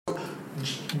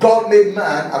God made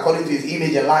man according to his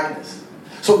image and likeness.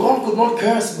 So God could not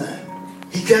curse man.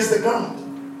 He cursed the ground.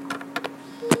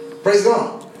 Praise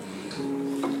God.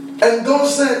 And God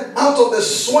said, out of the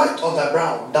sweat of thy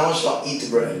brow thou shalt eat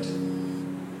bread.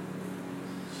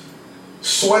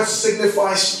 Sweat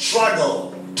signifies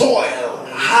struggle, toil,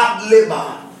 hard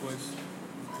labor.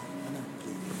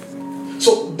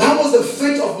 So that was the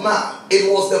fate of man.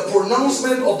 It was the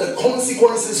pronouncement of the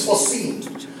consequences for sin.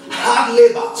 Hard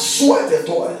labor, sweat and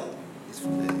toil.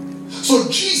 So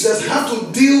Jesus had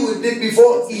to deal with it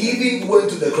before he even went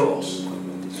to the cross.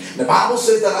 The Bible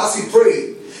says that as he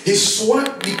prayed, his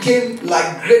sweat became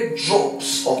like great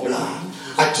drops of blood.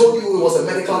 I told you it was a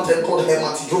medical term called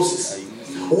hematidrosis,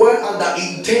 where under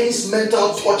intense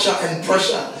mental torture and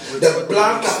pressure, the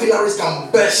blood capillaries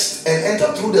can burst and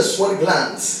enter through the sweat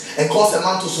glands and cause a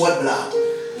man to sweat blood.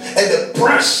 And the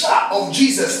pressure of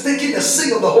Jesus taking the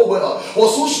sin of the whole world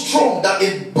was so strong that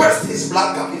it burst his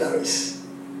blood capillaries.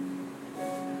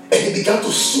 And he began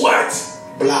to sweat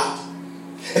blood.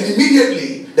 And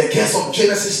immediately the curse of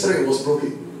Genesis 3 was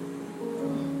broken.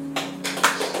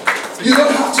 You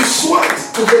don't have to sweat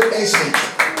to break ends meet.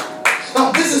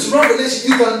 Now this is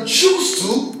revelation. You can choose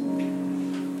to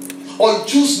or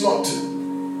choose not to.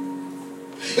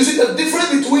 You see, the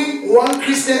difference between one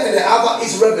Christian and the other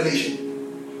is revelation.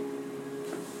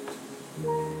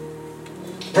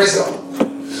 Praise God.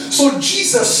 So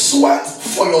Jesus sweat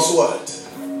for your sweat.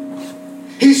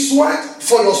 He sweat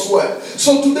for your sweat.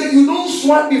 So today you don't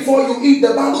sweat before you eat.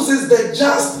 The Bible says the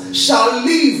just shall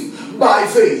live by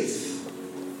faith.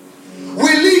 We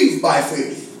live by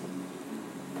faith.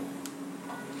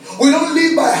 We don't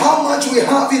live by how much we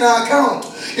have in our account.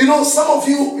 You know, some of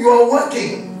you are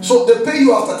working, so they pay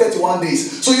you after 31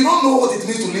 days. So you don't know what it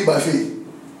means to live by faith.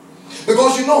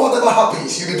 Because you know whatever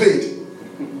happens, you'll be paid.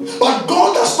 But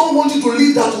God does not want you to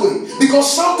live that way,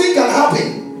 because something can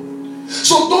happen.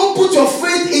 So don't put your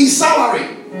faith in salary.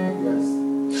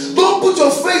 Don't put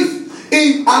your faith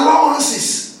in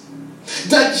allowances.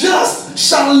 The just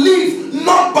shall live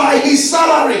not by his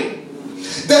salary.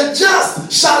 The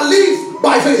just shall live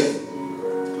by faith.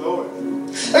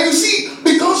 And you see,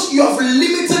 because you have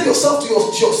limited yourself to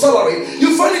your salary,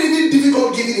 you find it even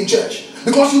difficult giving in church.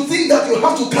 Because you think that you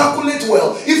have to calculate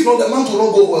well. If not, the month will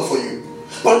not go well for you.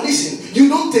 But listen, you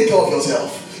don't take care of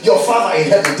yourself. Your Father in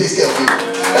heaven takes care of you.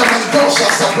 And his God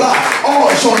shall supply all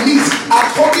your needs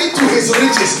according to his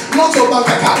riches, not your bank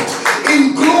account.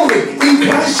 In glory, in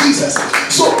Christ Jesus.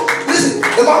 So, listen,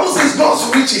 the Bible says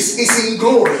God's riches is in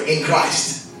glory in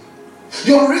Christ.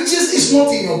 Your riches is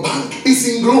not in your bank, it's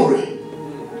in glory.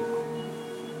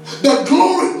 The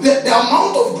glory, the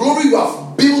amount of glory you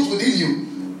have built within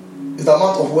you is the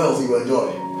amount of wealth you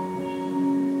enjoy.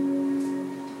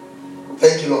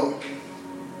 Thank you, Lord.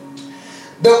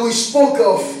 Then we spoke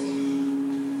of,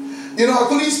 you know, I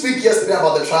couldn't speak yesterday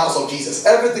about the trials of Jesus.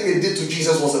 Everything they did to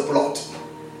Jesus was a plot.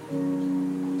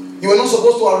 You were not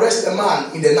supposed to arrest a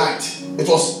man in the night. It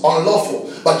was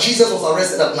unlawful. But Jesus was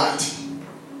arrested at night.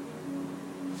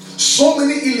 So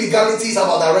many illegalities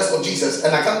about the arrest of Jesus.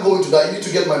 And I can't go into that. You need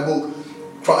to get my book,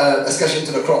 Excursion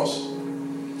to the Cross.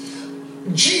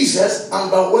 Jesus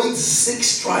underwent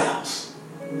 6 trials.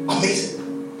 Amazing.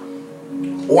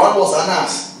 One was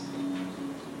Annas.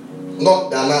 Not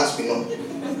the Annas we know.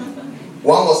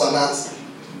 One was Annas.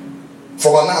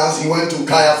 From Annas he went to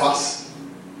Caiaphas.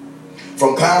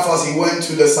 From Caiaphas he went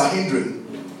to the Sanhedrin.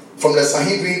 From the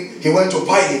Sanhedrin he went to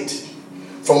Pilate.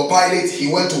 From Pilate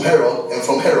he went to Herod. And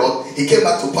from Herod he came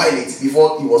back to Pilate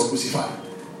before he was crucified.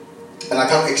 And I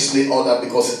can't explain all that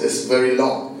because it is very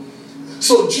long.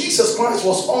 So Jesus Christ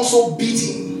was also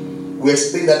beaten. We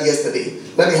explained that yesterday.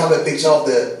 Let me have a picture of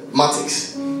the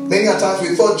mattocks. Many a times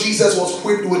we thought Jesus was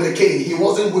whipped with a cane. He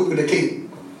wasn't whipped with a cane.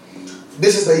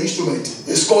 This is the instrument.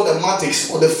 It's called the mattocks,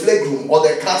 or the phlegm, or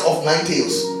the cat of 9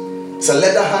 tails. It's a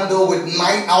leather handle with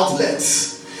 9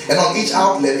 outlets. And on each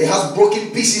outlet it has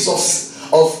broken pieces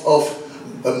of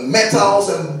metals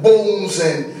and bones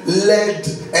and lead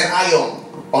and iron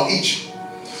on each.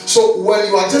 So when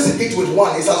you are just hit with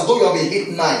one, it's as though you have been hit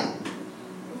 9.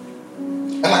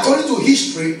 And according to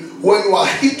history, when you are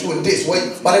hit with this,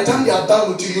 by the time they are done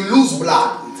with you, you lose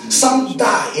blood. Some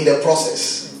die in the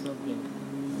process.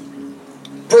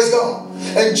 Praise God.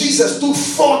 And Jesus took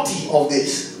 40 of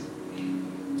this.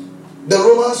 The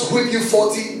Romans whip you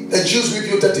 40, the Jews whip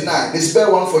you 39. They spare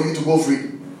one for you to go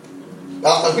free.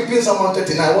 After whipping someone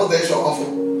 39, what's the extra one for?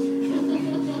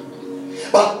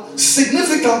 But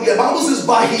significantly, the Bible says,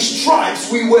 by his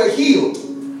stripes we were healed.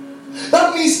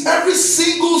 That means every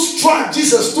single stripe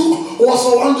Jesus took was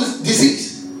for one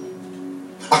disease.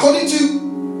 According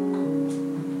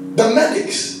to the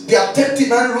medics, There are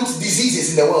 39 root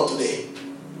diseases in the world today.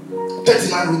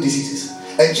 39 root diseases.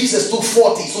 And Jesus took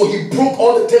 40. So he broke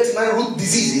all the 39 root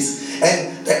diseases.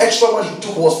 And the extra one he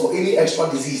took was for any extra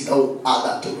disease that will add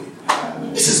that to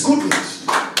it. This is good news.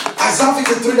 Isaiah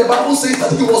 53, the Bible says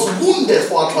that he was wounded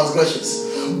for our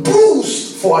transgressions,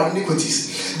 bruised for our iniquities.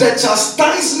 The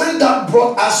chastisement that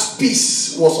brought us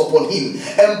peace was upon him,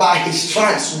 and by his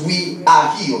stripes we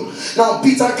are healed. Now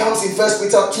Peter comes in 1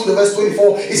 Peter 2, the verse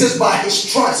 24. He says, by his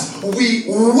stripes we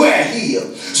were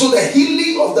healed. So the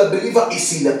healing of the believer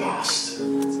is in the past.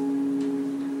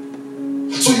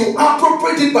 So you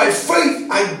appropriate it by faith.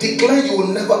 I declare you will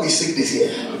never be sick this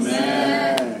year.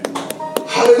 Amen.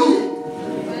 Hallelujah.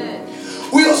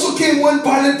 Amen. We also came when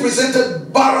Pilate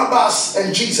presented Barabbas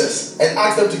and Jesus and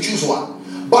asked them to choose one.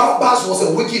 Barabbas was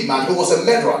a wicked man. He was a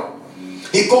murderer.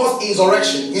 He caused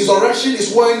insurrection. Insurrection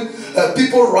is when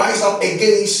people rise up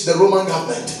against the Roman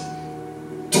government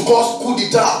to cause coup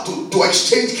d'etat, to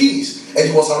exchange keys, and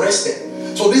he was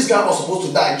arrested. So this guy was supposed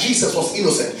to die. Jesus was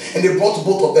innocent, and they brought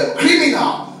both of them.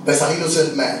 Criminal versus an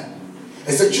innocent man.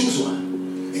 They said, choose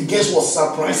one. And guess what?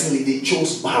 Surprisingly, they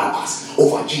chose Barabbas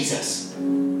over Jesus.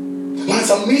 Now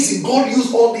it's amazing. God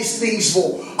used all these things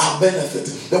for our benefit.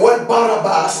 The word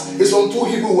Barabbas is from two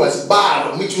Hebrew words.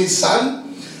 Bar, which means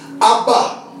son.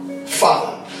 Abba,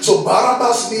 father. So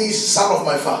Barabbas means son of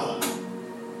my father.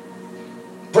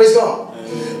 Praise God.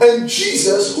 And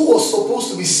Jesus, who was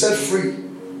supposed to be set free,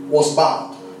 was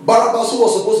bound. Barabbas, who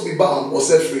was supposed to be bound, was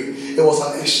set free. It was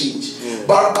an exchange.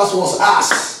 Barabbas was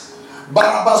asked.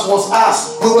 Barabbas was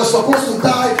asked. We were supposed to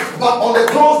die, but on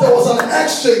the cross there was an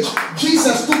exchange.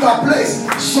 Jesus took our place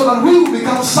so that we will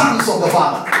become sons of the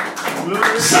Father.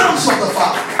 Sons of the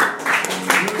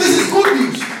Father. This is good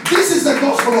news. This is the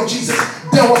gospel of Jesus.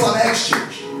 There was an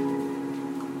exchange.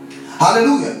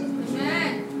 Hallelujah.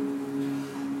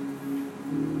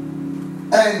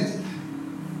 And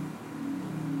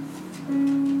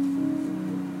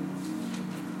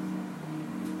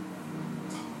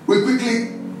we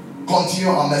quickly continue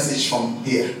our message from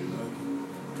here.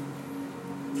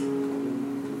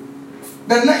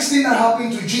 The next thing that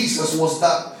happened to Jesus was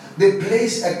that they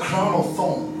placed a crown of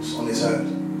thorns on his head.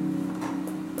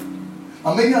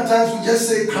 And many times we just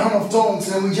say crown of thorns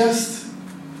and we just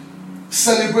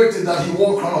celebrated that he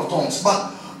wore crown of thorns.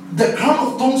 But the crown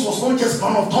of thorns was not just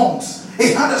crown of thorns.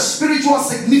 It had a spiritual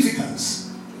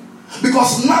significance.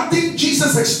 Because nothing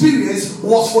Jesus experienced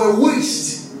was for a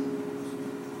waste.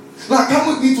 Now come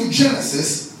with me to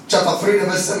Genesis chapter 3,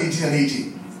 verse 17 and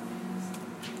 18.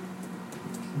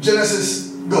 Genesis,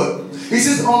 good. He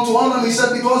says, unto Adam he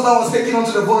said, because thou hast taken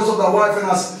unto the voice of thy wife and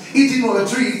hast eaten of the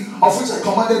tree of which I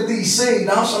commanded thee, saying,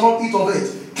 thou shalt not eat of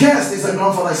it. Cursed is the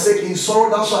ground for thy sake. In sorrow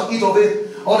thou shalt eat of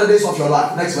it all the days of your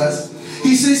life. Next verse.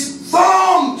 He says,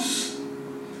 thorns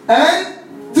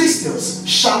and thistles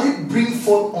shall it bring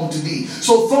forth unto thee.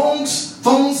 So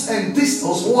thorns and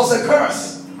thistles was a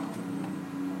curse.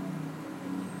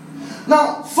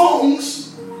 Now,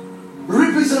 thorns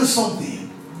represent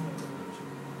something.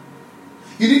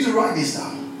 You need to write this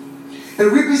down. It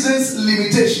represents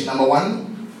limitation, number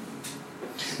one.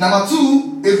 Number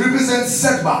two, it represents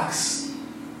setbacks.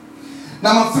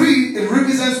 Number three, it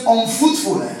represents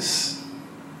unfruitfulness.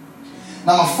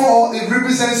 Number four, it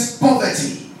represents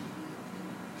poverty.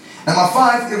 Number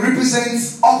five, it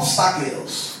represents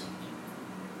obstacles.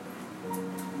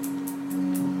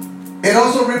 It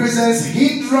also represents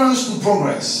hindrance to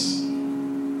progress.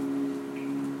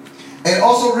 It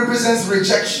also represents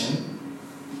rejection.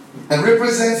 It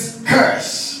represents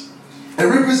curse. It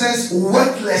represents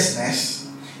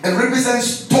worthlessness. It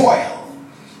represents toil.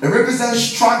 It represents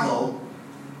struggle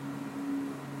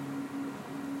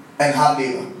and hard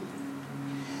labor.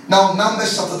 Now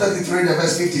Numbers chapter 33,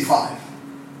 verse 55.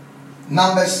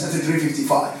 Numbers 33,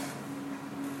 55.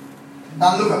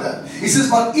 Now look at that. It says,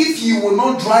 but if you will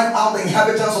not drive out the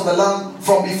inhabitants of the land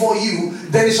from before you,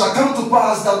 then it shall come to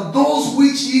pass that those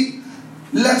which ye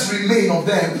let remain of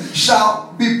them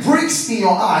shall be pricks in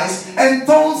your eyes and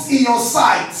thorns in your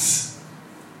sides.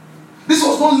 This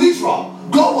was not literal.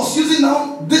 God was using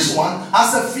now this one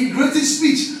as a figurative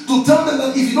speech to tell them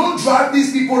that if you don't drive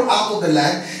these people out of the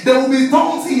land, there will be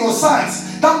thorns in your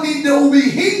sides. That means there will be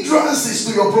hindrances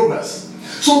to your progress.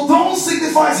 So thorns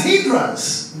signifies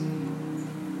hindrance.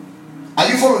 Are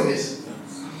you following this?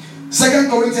 2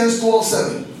 Corinthians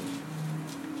 12:7.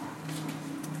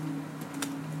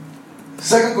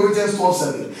 2 Corinthians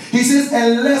 12:7. He says,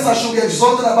 unless I should be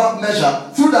exalted above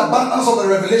measure through the abundance of the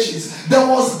revelations, there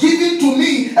was given to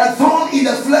me a thorn in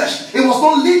the flesh. It was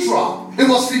not literal. It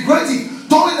was figurative.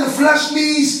 Thorn in the flesh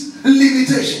means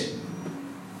limitation.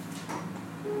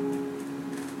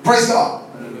 Praise God.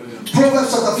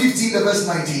 Proverbs chapter 15, the verse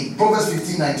 19. Proverbs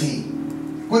 15,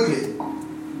 19. Quickly.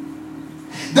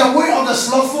 The way of the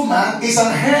slothful man is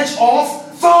an hedge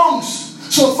of thorns.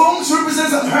 So thorns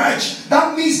represents a hedge.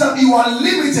 That means that you are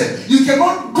limited. You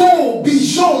cannot go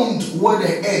beyond where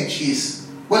the edge is.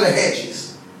 Where the hedge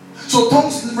is. So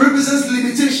thorns represents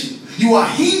limitation. You are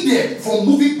hindered from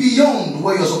moving beyond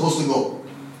where you're supposed to go.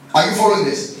 Are you following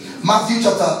this? Matthew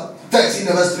chapter 13,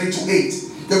 verse 3 to 8.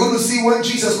 You're going to see when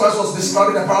Jesus Christ was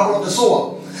describing the parable of the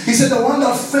sower. He said the one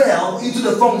that fell into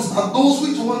the thorns are those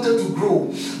which wanted to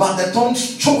grow, but the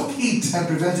thorns choke it and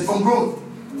prevent it from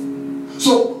growing.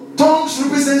 So thorns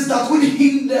represents that which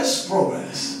hinders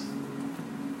progress.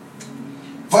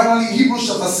 Finally, Hebrews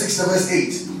chapter 6, verse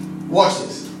 8. Watch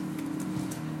this.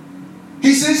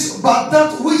 He says, but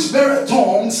that which beareth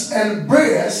thorns and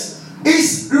briars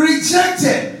is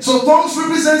rejected. So thorns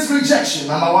represents rejection.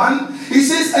 Number one, he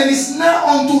says, and is now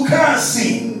unto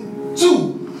cursing.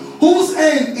 2, whose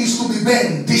end is to be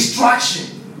bent, distraction.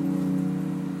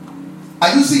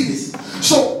 Are you seeing this?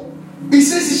 So he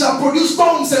says he shall produce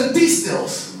thorns and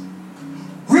thistles,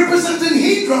 representing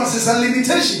hindrances and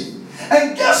limitation.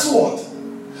 And guess what?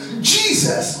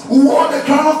 Jesus wore the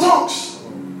crown of thorns.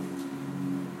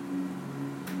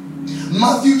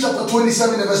 Matthew chapter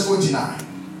 27, verse 29.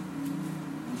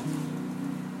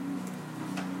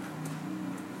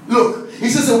 Look, he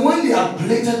says that when they had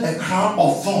plaited a crown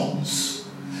of thorns,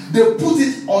 they put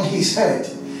it on his head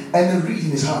and a reed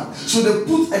in his hand. So they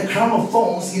put a crown of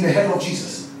thorns in the head of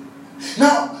Jesus.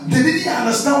 Now, they didn't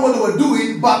understand what they were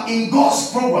doing, but in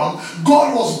God's program,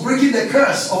 God was breaking the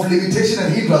curse of limitation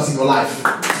and hindrance in your life.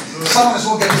 Someone is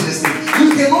not getting this thing.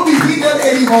 You cannot be hindered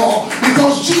anymore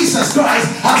because Jesus Christ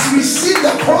has received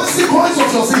the consequence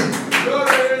of your sin.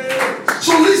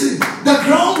 So listen, the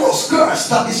ground was cursed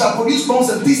that it shall produce thorns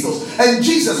and thistles, and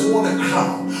Jesus wore the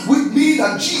crown, which means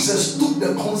that Jesus took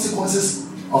the consequences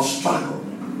of struggle,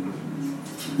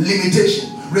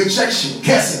 limitation, rejection,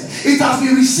 cursing. It has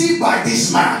been received by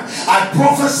this man. I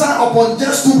prophesy upon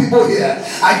just 2 people here.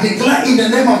 I declare in the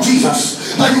name of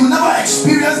Jesus that you will never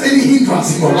experience any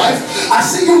hindrance in your life. I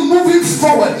see you moving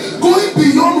forward, going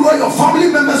beyond where your family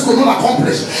members could not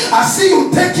accomplish. I see you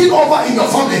taking over in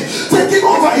your family, taking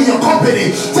over in your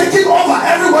company, taking over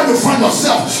everywhere you find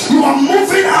yourself. You are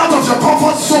moving out of your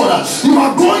comfort zone. You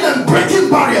are going and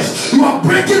breaking barriers. You are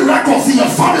breaking records in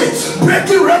your family,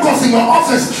 breaking records in your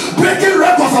office, breaking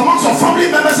records amongst your family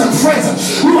members and friends.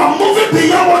 You are moving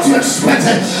beyond what you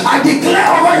expected. I declare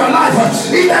over your life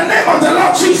in the name of the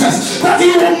Lord Jesus that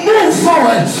you will move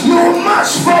forward, you will march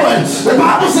forward. The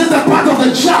Bible says the path of the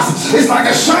just is like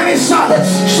a shining sun,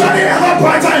 shining ever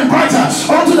brighter and brighter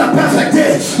unto the perfect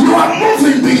day. You are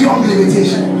moving beyond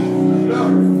limitation.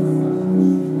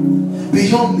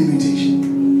 Beyond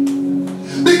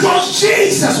limitation. Because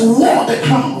Jesus wore the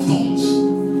crown of thorns.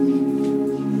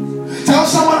 Tell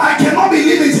someone, I cannot be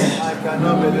limited.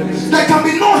 There can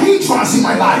be no hindrance in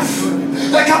my life.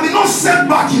 There can be no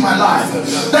setback in my life.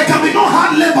 There can be no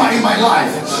hard labor in my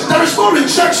life. There is no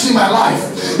rejection in my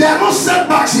life. There are no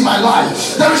setbacks in my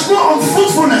life. There is no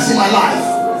unfruitfulness in my life.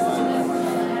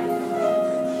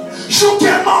 You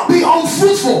cannot be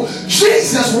unfruitful.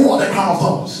 Jesus wore the crown of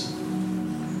thorns.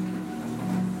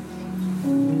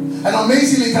 And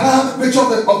amazingly, can I have a picture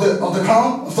of the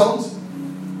crown of thorns?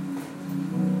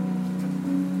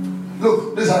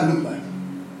 Look, this is how it looked like.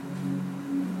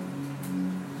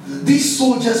 These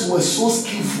soldiers were so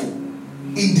skillful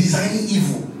in designing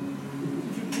evil.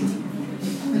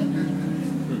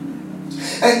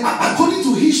 And according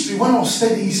to history, when I was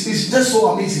studying, it's just so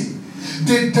amazing.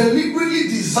 They deliberately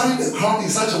designed the crown in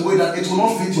such a way that it will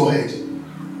not fit your head.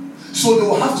 So they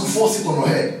will have to force it on your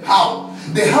head. How?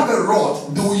 They have a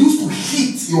rod they will use to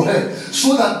hit your head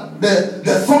so that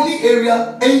the thorny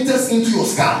area enters into your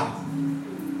skull.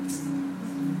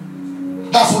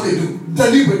 That's what they do,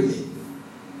 deliberately.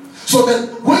 So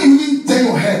that when you even turn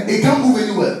your head, it can't move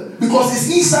anywhere because it's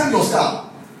inside your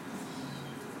skull.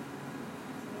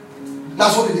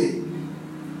 That's what they did.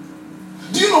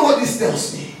 Do you know what this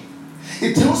tells me?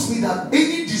 It tells me that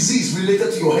any disease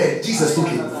related to your head, Jesus took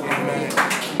it.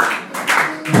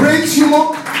 Brain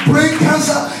tumor, brain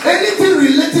cancer, anything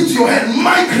related to your head,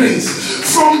 migraines.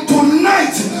 From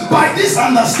tonight, by this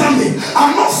understanding,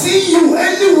 I'm not seeing you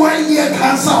anywhere near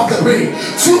cancer of the brain,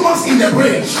 tumors in the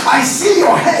brain. I see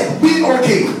your head being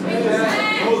okay.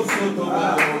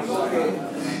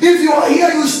 If you are here,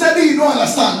 you study, you don't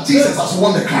understand. Jesus has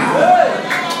won the crown.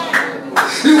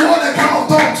 He wore the crown of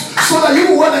thorns so that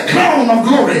you wear the crown of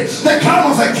glory, the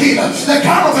crown of a king, the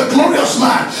crown of a glorious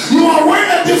man. You are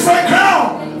wearing a different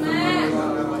crown.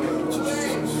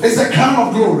 It's the crown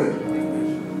of glory.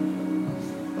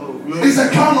 It's a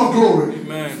crown of glory.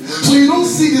 Amen. So you don't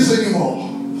see this anymore.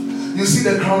 You see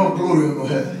the crown of glory on your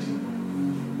head.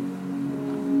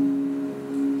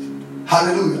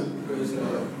 Hallelujah.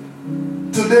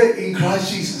 Today in Christ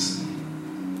Jesus,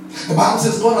 the Bible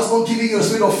says God has not given you a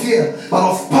spirit of fear, but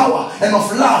of power and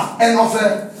of love and of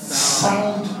a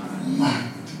sound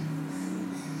mind.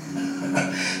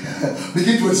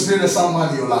 Begin to experience a sound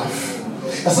mind in your life.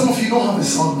 And some of you don't have a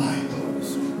sound mind.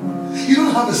 You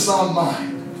don't have a sound mind.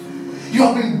 You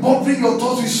have been bothering your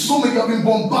thoughts with so many, you have been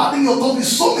bombarding your thoughts with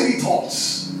so many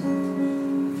thoughts.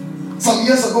 Some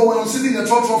years ago when I was sitting in the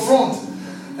church front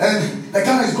and the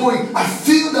car is going, I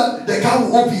feel that the car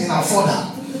will open and I'll fall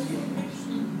down.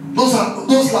 Those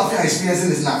laughing are experiencing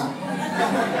this now.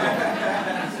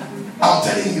 I'm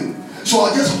telling you. So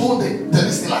I'll just hold the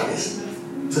listening like this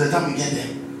till the time we get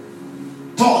there.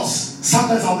 Thoughts.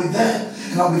 Sometimes I'll be there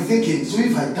and I'll be thinking, so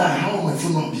if I die, how will my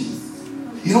phone not be?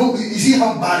 You know, you see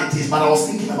how bad it is, but I was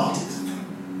thinking about it.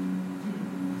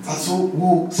 And so,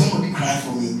 whoa, somebody cried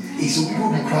for me. Hey, so people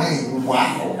will be crying.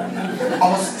 Wow. I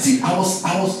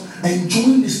was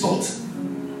enjoying this thought.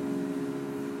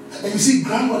 And you see,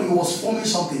 gradually it was forming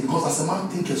something because as a man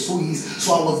thinketh, so he is.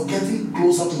 So I was getting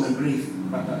closer to my grave.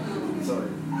 Sorry.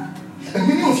 And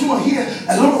many of you are here,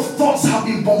 a lot of thoughts have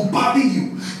been bombarding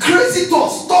you. Crazy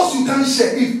thoughts you can't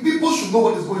share. If people should know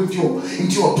what is going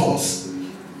into your thoughts,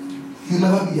 you'll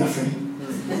never be their friend.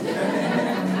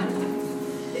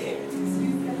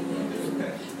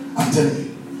 I'm telling you.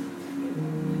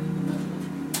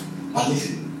 But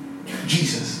listen,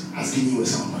 Jesus has given you a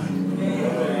sound mind.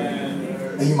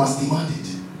 And you must demand it.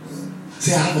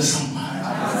 Say, I have a sound mind. I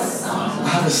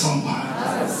have a sound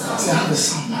mind. Say, I have a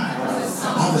sound mind.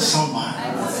 I have a sound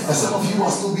mind. And some of you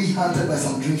are still being haunted by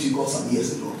some dreams you got some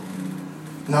years ago.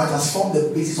 Now it has formed the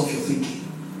basis of your thinking.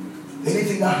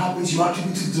 Anything that happens, you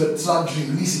attribute to that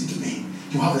dream. Listen to me.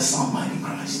 You have a sound mind in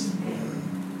Christ.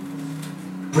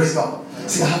 Praise God.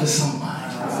 Say, I have a sound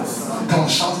mind. Come on,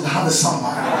 shout it. I have a sound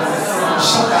mind.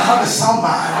 Shout, I have a sound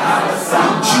mind.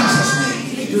 In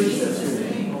Jesus'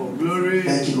 name. Oh, glory.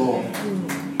 Thank you, Lord.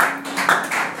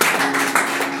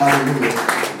 Hallelujah.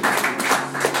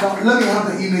 Now, let me have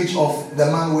the image of the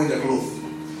man wearing the cloth.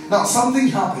 Now, something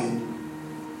happened.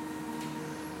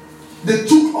 They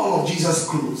took all of Jesus'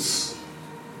 clothes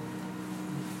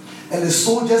and the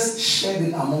soldiers shared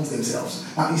it amongst themselves.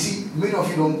 Now, you see, many of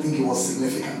you don't think it was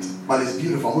significant, but it's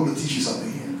beautiful. I'm going to teach you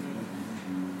something here.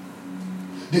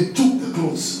 They took the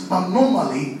clothes. Now,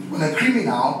 normally, when a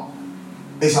criminal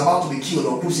is about to be killed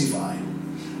or crucified,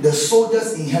 the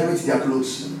soldiers inherit their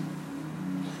clothes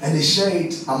and they share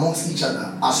it amongst each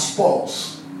other as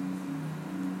spoils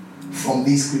from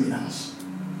these criminals.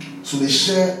 So they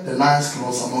share the nice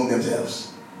clothes among themselves.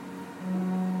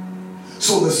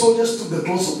 So the soldiers took the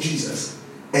clothes of Jesus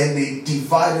and they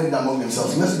divided it among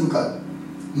themselves. Let's look at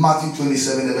Matthew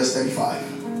 27, verse 35.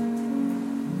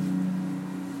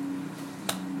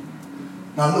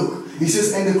 Now look, he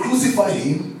says, and they crucified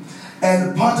him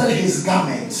and parted his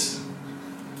garments,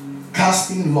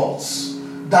 casting lots,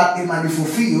 that it might be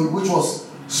fulfilled, which was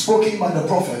spoken by the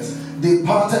prophet. They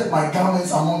parted my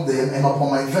garments among them, and upon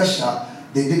my vesture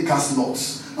they did cast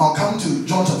lots. Now come to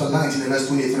John chapter 19, verse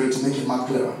 23 to make it more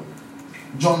clearer.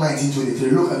 John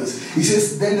 19:23. Look at this. He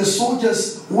says, then the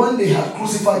soldiers, when they had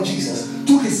crucified Jesus,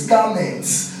 took his garments.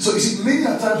 So you see, many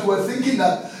times we were thinking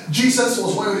that Jesus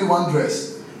was wearing only one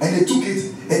dress, and they took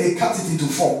it and they cut it into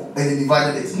four and they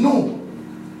divided it. No.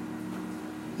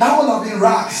 That would have been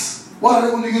rags. What are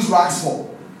they going to use rags for?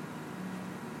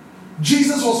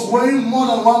 Jesus was wearing more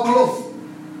than one cloth.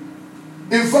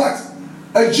 In fact,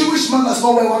 a Jewish man does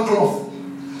not wear one cloth.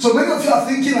 So many of you are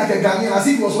thinking like a Ghanaian as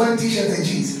if he was wearing t-shirt and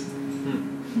jeans.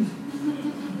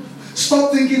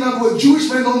 Stop thinking that way. Jewish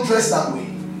men don't dress that way.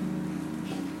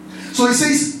 So he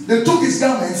says they took his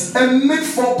garments and made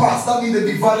four parts. That means they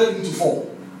divided into four.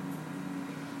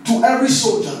 To every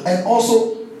soldier, and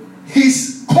also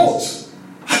his coat.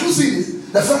 Have you seen this?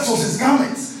 The first was his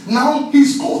garments. Now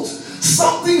his coat.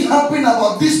 Something happened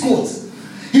about this coat.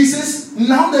 He says,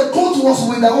 now the coat was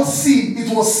without seam. It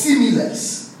was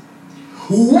seamless.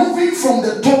 Woven from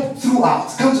the top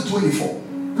throughout. Come to 24.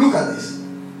 Look at this.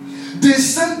 They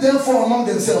said therefore among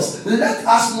themselves, let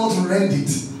us not rend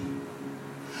it,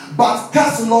 but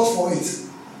cast lots for it,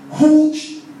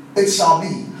 which it shall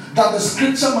be, that the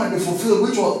scripture might be fulfilled,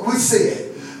 which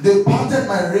saith, they parted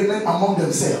my raiment among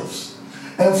themselves,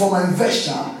 and for my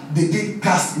vesture they did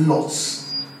cast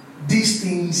lots. These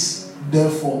things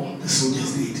therefore the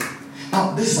soldiers did.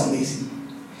 Now this is amazing.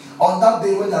 On that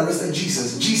day when they arrested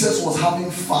Jesus, Jesus was having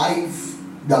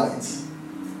 5 garments.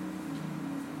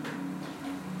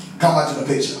 Come back to the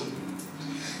picture.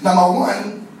 Number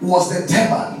 1, was the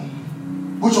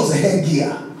turban, which was a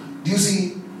headgear. Do you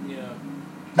see? Yeah.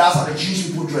 That's how the Jewish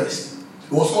people dressed.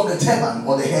 It was called the turban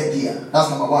or the headgear. That's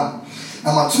number one.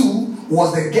 Number two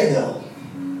was the girdle.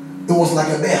 It was like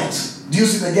a belt. Do you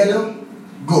see the girdle?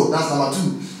 Good. That's number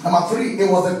two. Number three,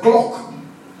 it was a cloak.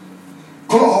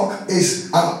 Cloak is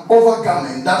an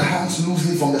overgarment that hangs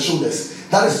loosely from the shoulders.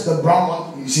 That is the brown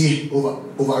one you see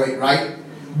over it, right?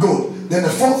 Good. Then the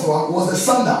fourth one was the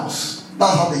sandals.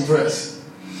 That's how they dress.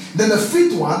 Then the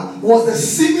fifth one was the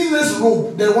seamless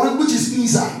robe, the one which is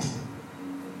inside.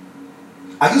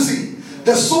 Are you see?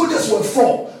 The soldiers were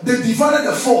four. They divided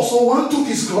the four. So one took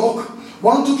his cloak,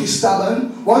 one took his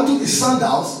turban, one took his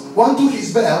sandals, one took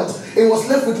his belt. It was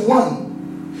left with one.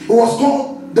 It was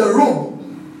called the robe.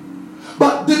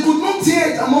 But they could not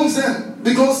tear it amongst them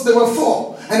because there were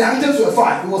four and the items were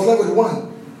five. It was left with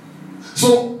one.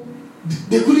 So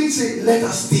they couldn't say, let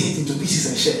us tear it into pieces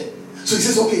and share. So he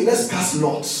says, okay, let's cast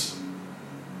lots.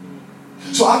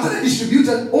 So after they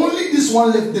distributed, only this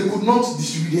one left. They could not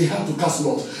distribute. They had to cast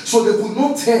lots. So they could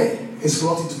not tear his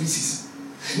cloth into pieces.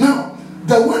 Now,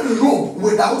 the word robe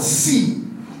without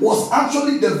seam was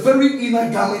actually the very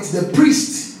inner garment the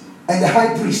priest and the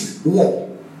high priest wore.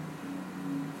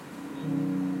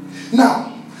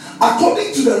 Now,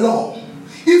 according to the law,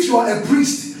 if you are a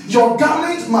priest, your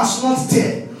garment must not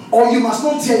tear, or you must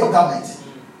not tear your garment.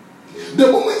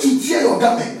 The moment you tear your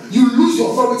garment, you lose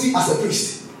your authority as a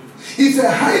priest. If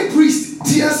a high priest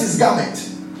tears his garment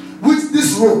with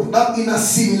this robe, that inner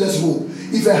seamless robe,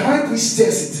 if a high priest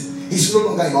tears it, he's no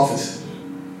longer in office.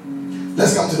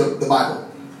 Let's come to the Bible.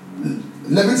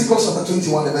 Leviticus chapter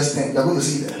 21, verse 10. You're going to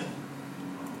see there.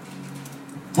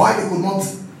 Why they could not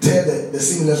tear the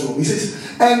seamless robe. He says,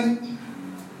 and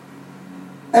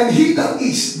he that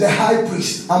is the high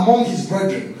priest among his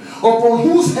brethren, upon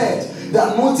whose head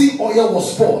the anointing oil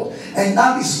was poured, and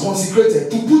that is consecrated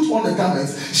to put on the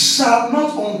garments, shall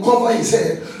not uncover his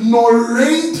head, nor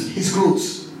rend his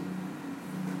clothes.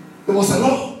 It was a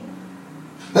law.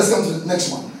 Let's come to the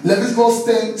next one. Leviticus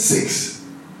 10:6.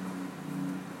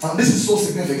 And this is so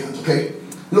significant, okay?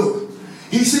 Look.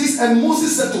 He says, and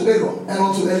Moses said to Aaron, and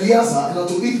unto Eleazar, and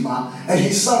unto Ithamar, and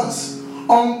his sons,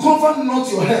 uncover not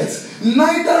your heads,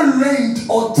 neither rend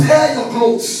or tear your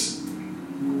clothes.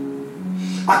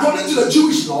 According to the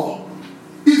Jewish law,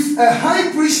 if a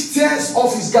high priest tears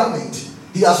off his garment,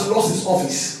 he has lost his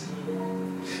office.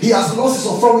 He has lost his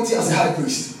authority as a high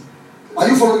priest. Are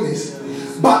you following this?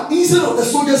 But instead of the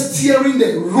soldiers tearing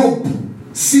the robe,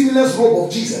 seamless robe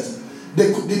of Jesus,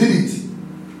 they did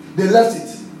it. They left it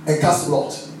and cast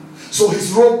lot. So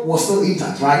his robe was still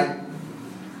intact, right?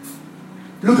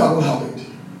 Look at what happened.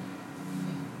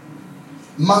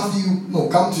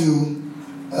 Come to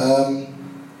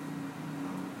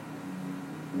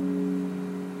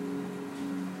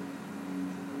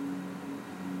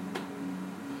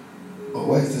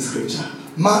where is the scripture?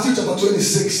 Matthew chapter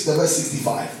 26, the verse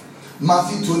 65.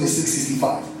 Matthew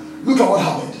 26:65. Look at what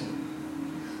happened.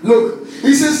 Look,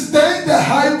 he says, then the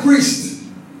high priest,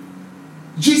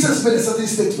 Jesus made a certain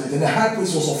statement, and the high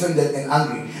priest was offended and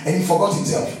angry, and he forgot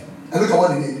himself. And look at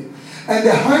what he did. And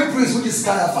the high priest, which is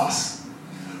Caiaphas,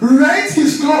 rent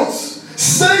his clothes,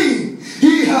 saying,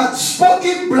 he had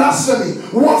spoken blasphemy.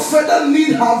 What further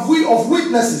need have we of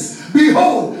witnesses?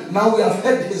 Behold, now we have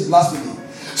heard his blasphemy.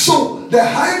 So the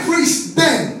high priest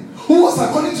then, who was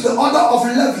according to the order of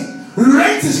Levi,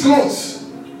 rent his clothes.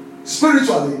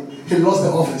 Spiritually, he lost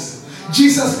the office.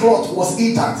 Jesus' cloth was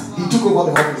intact. He took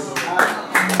over the office.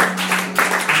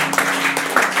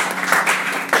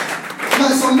 Now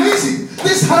it's amazing.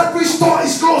 This high priest tore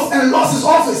his clothes and lost his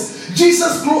office.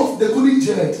 Jesus' clothes, they couldn't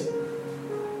tear it.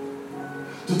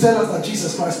 To tell us that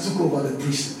Jesus Christ took over the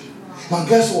priesthood. Now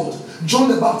guess what? John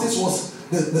the Baptist was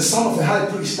the son of a high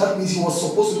priest. That means he was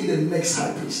supposed to be the next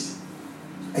high priest.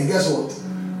 And guess what?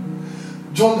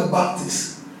 John the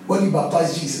Baptist, when he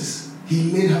baptized Jesus,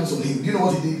 he laid hands on him. Do you know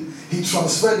what he did? He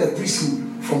transferred the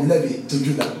priesthood from Levi to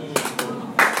Judah.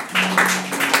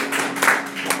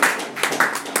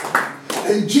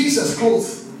 And Jesus'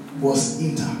 clothes was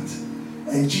intact.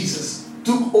 And Jesus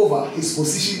took over his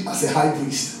position as a high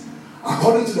priest,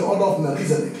 according to the order of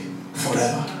Melchizedek,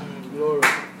 forever. Glory.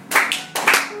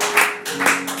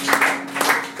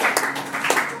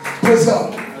 Praise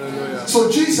God. Hallelujah. So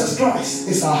Jesus Christ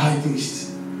is our high priest.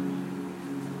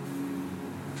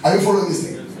 Are you following this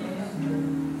thing?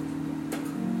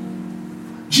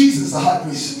 Jesus is the high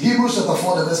priest. Hebrews chapter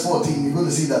 4, verse 14. You're going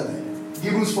to see that there.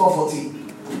 Hebrews 4:14.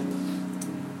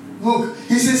 Look,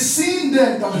 he says, seeing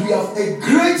then that we have a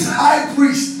great high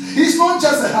priest. He's not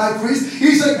just a high priest,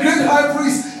 he's a great high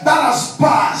priest that has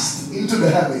passed into the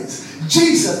heavens.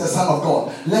 Jesus, the Son of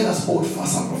God, let us hold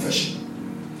fast our profession.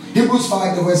 Hebrews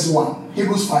 5, the verse 1.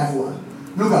 Hebrews 5:1.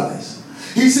 Look at this.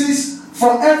 He says,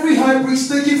 for every high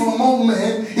priest taken from among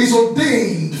men is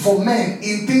ordained for men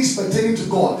in things pertaining to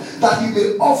God, that he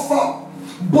may offer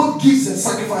both gifts and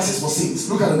sacrifices for sins.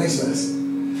 Look at the next verse.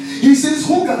 He says,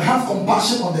 who can have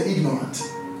compassion on the ignorant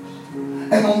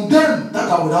and on them that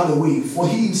are without the way? For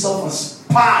he himself has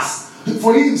passed.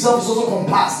 For he himself is also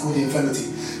compassed with infirmity.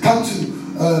 Come to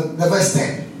the verse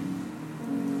 10.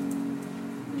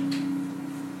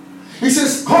 He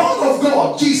says, called of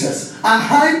God, Jesus, and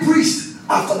high priest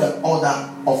after the order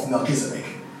of Melchizedek.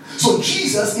 So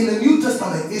Jesus in the New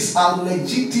Testament is our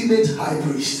legitimate high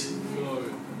priest.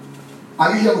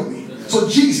 Are you here with me? So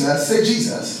Jesus, say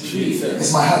Jesus,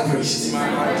 is my high priest.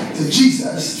 So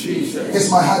Jesus is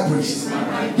my high priest.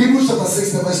 Hebrews chapter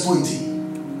 6, verse 20.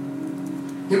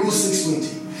 Hebrews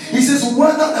 6:20. He says,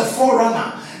 whether the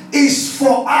forerunner is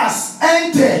for us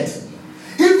entered,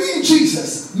 even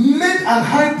Jesus made an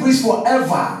high priest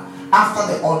forever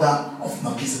after the order of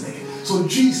Melchizedek. So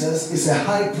Jesus is a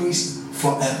high priest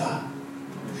forever.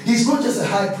 He's not just a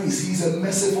high priest, he's a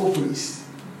merciful priest.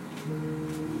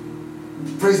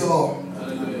 Praise the Lord.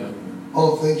 Hallelujah.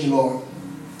 Oh, thank you, Lord.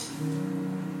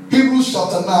 Hebrews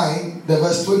chapter 9, the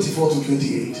verse 24 to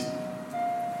 28.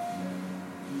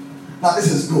 Now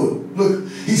this is good. Look,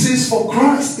 he says, for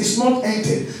Christ is not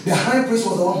entered. The high priest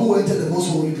was the one who entered the most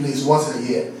holy place once in a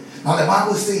year. Now the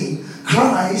Bible is saying,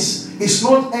 Christ is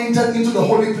not entered into the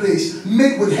holy place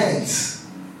made with hands,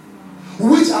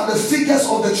 which are the figures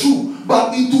of the true,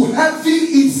 but into heaven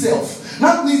itself.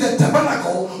 That means the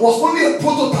tabernacle was only a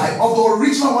prototype of the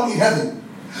original one in heaven.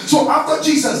 So after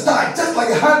Jesus died, just like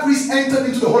a high priest entered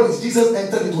into the holies, Jesus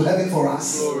entered into heaven for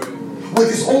us. Glory. With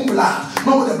his own blood,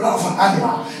 not with the blood of an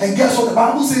animal. And guess what the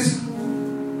Bible says?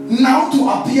 Now to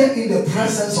appear in the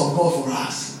presence of God for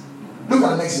us. Look at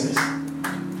the next verse.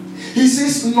 He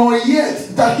says, nor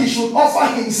yet that he should offer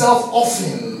himself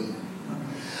often,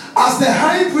 as the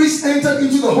high priest entered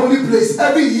into the holy place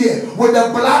every year with the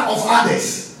blood of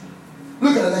others.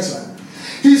 Look at the next one.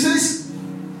 He says,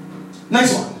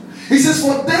 next one. He says,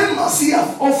 for them must he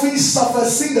have often suffered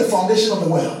since the foundation of the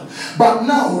world. But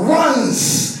now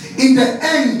once in the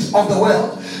end of the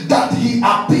world, that he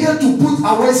appeared to put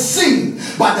away sin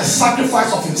by the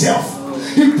sacrifice of himself.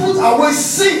 He put away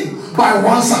sin by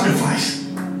one sacrifice.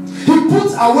 He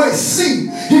put away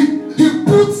sin. He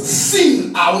put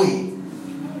sin away.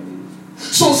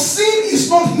 So sin is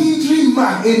not hindering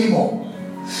man anymore.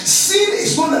 Sin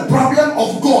is not a problem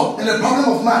of God and a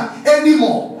problem of man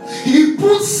anymore. He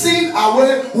put sin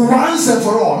away once and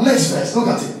for all. Next verse, look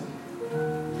at it.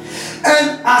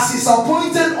 And as is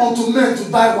appointed unto men to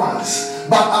die once,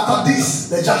 but after this,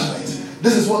 the judgment.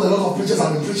 This is what a lot of preachers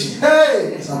have been preaching.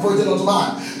 Hey, it's appointed unto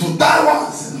man to die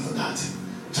once, and after that,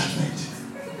 judgment.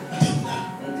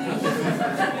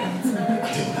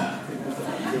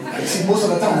 You see, most of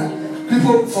the time,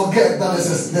 people forget that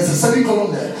there's a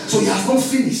semicolon there. So he has not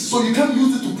finished. So you can't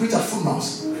use it to preach at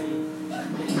funerals.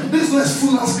 This is not a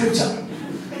funeral scripture.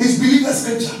 It's believer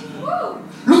scripture.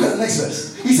 Look at the next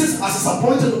verse. He says, as is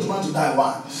appointed unto man to die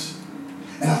once,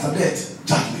 and after that,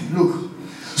 judgment. Look.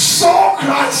 So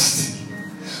Christ.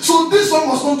 So this one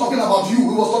was not talking about you. He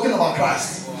was talking about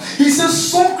Christ. He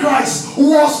says, so Christ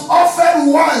was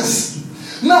offered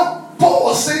once. Now, Paul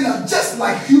was saying that just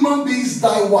like human beings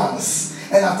die once,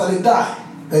 and after they die,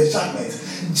 there is judgment.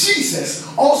 Jesus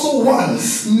also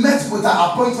once met with an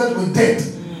appointment with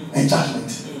death and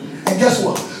judgment. And guess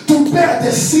what? To bear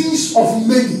the sins of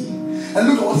many. And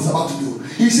look at what he's about to do.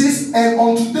 He says, and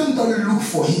unto them that look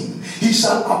for him, he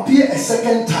shall appear a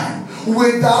second time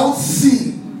without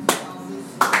sin.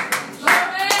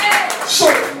 So,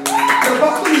 the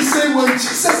Bible is saying when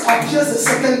Jesus appears a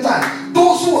second time,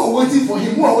 those who are waiting for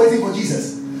him, who are waiting for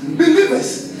Jesus,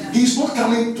 believers, he's not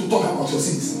coming to talk about your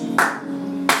sins.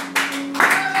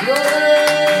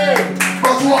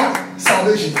 But what?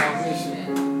 Salvation.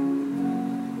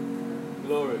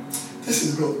 Glory. This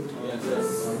is good.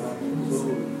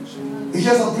 You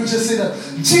hear some preachers say that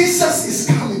Jesus is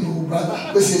coming, oh brother.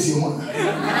 What says you want?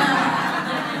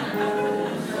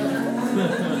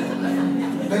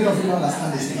 Many of you don't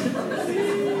understand this thing.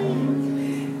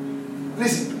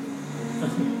 Listen.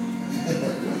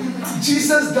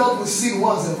 Jesus dealt with sin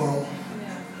once and for all.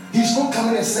 He's not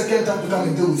coming a second time to come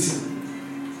and deal with sin.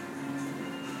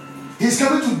 He's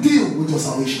coming to deal with your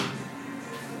salvation.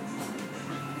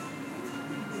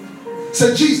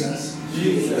 So Jesus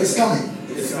is coming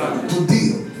to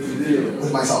deal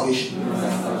with my salvation.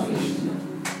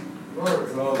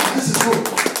 This is good.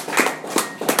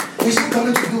 He's not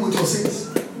coming to deal with your sins.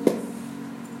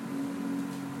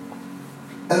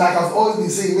 A like I've always been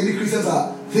saying, many Christians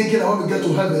are thinking that when we get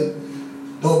to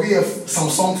heaven, there will be a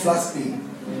Samsung flat screen.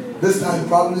 This time,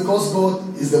 probably because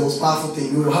God is the most powerful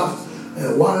thing, we will have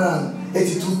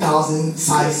 182,000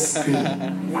 size screen.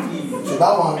 So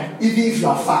that one, even if you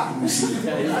are fat, you will see.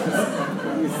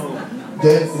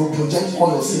 Then it will project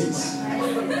all your sins.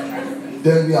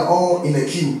 Then we are all in a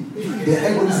queue. Then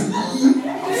everybody say,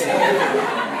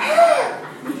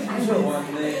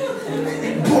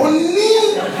 Bonnie!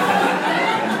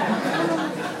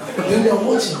 Then they are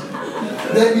watching.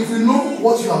 Then if you know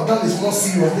what you have done is more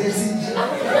serious, then you see.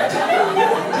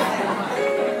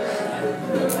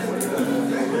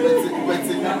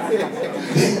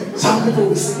 Then some people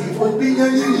will say,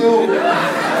 opinion in you.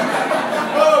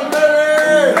 Oh,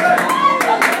 Mary!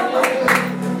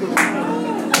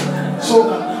 So,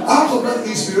 out of that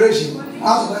inspiration,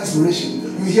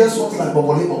 you hear something like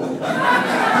Boboli Bobo.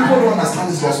 People don't understand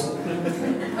this gospel.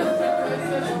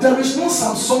 There is no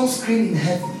Samsung screen in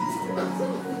heaven.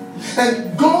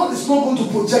 And God is not going to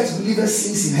project believers'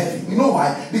 sins in heaven. You know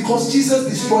why? Because Jesus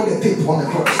destroyed the tape on the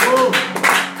cross.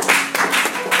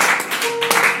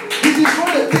 He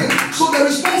destroyed the tape. So there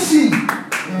is no sin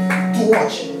to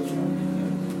watch.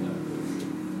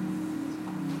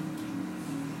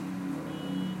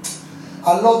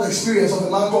 I love the experience of a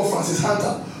man called Francis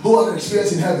Hunter, who had an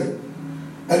experience in heaven.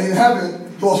 And in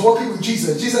heaven, he was walking with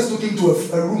Jesus. Jesus took him to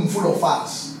a room full of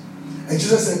files. And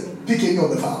Jesus said, pick any of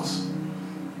the files.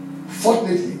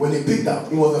 Fortunately, when they picked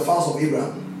up, it was the files of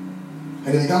Abraham.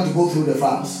 And they began to go through the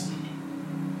files.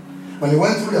 When he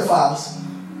went through the files,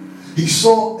 he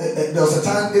saw there was a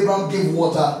time Abraham gave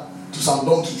water to some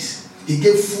donkeys. He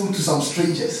gave food to some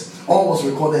strangers. All was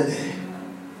recorded there.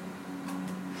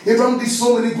 Abraham did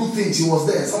so many good things. He was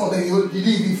there. Some of them he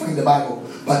didn't even find in the Bible,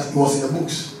 but it was in the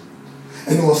books.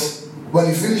 And it was, when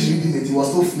he finished reading it, he was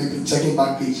still flipping, checking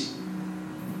back page.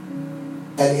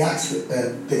 And he asked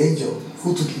the angel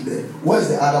who took him there, where's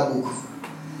the other book?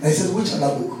 And he said, which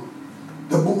other book?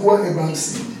 The book where Abraham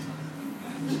sinned.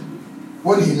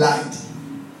 When he lied.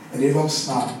 And Abraham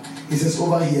smiled. He says,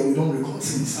 over here we don't record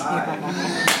sins. He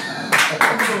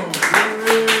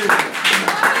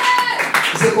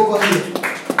said, over here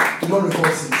we don't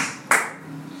record sins.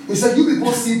 He said, you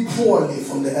people see poorly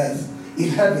from the earth. In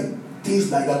heaven, things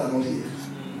like that are not here.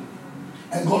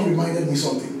 And God reminded me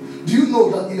something. Do you know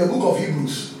that in the book of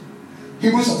Hebrews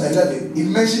chapter 11, it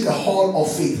mentioned the hall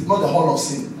of faith, not the hall of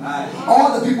sin.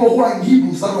 All the people who are in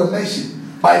Hebrews that were mentioned,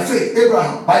 by faith,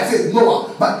 Abraham, by faith,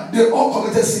 Noah, but they all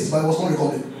committed sins, but it was not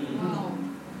recorded.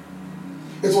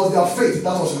 It was their faith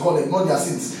that was recorded, not their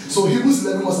sins. So Hebrews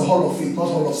 11 was the hall of faith, not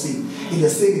hall of sin. In the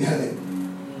same in heaven.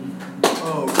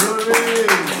 Oh, glory!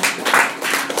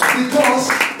 Because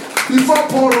before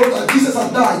Paul wrote that Jesus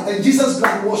had died and Jesus'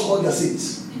 blood washed all their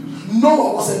sins.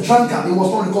 Noah was a drunkard, it was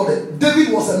not recorded.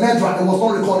 David was a murderer, it was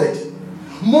not recorded.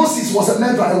 Moses was a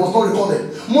murderer, it was not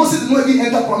recorded. Moses did not even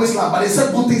enter promised land, but they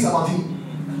said good things about him.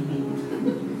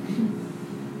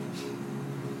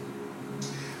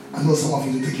 I know some of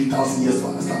you will take you 1,000 years to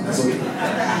understand. That's okay.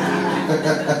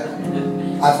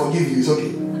 I forgive you, it's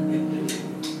okay.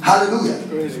 Hallelujah.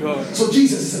 Praise God. So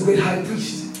Jesus is a great high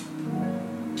priest.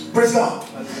 Praise God.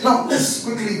 Now let's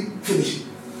quickly finish.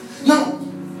 Now,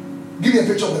 give me a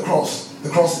picture of the cross. The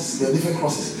crosses. There are different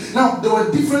crosses. Now, there were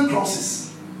different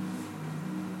crosses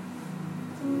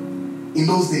in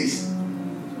those days.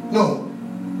 No.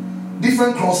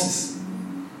 Different crosses.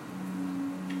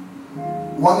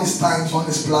 One is times, one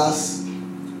is plus.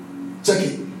 Check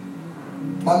it.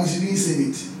 That means you didn't save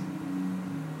it.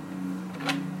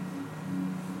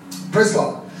 Praise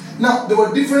God. Now, there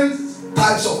were different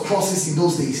types of crosses in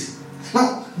those days.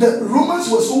 Now, the Romans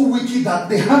were so wicked that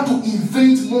they had to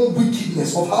invent more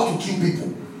wickedness of how to kill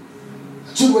people.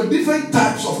 So there were different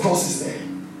types of crosses there.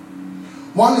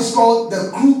 One is called the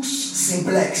crux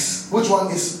simplex. Which one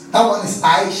is? That one is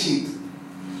eye-shaped.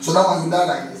 So that one you die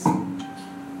like this.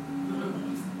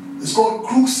 It's called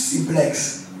crux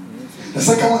simplex. The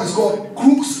second one is called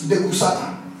crux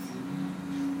decussata.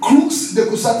 Crux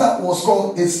decussata was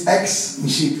called its X in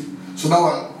shape. So that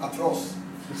one across.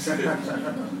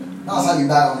 That's how you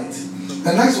die on it.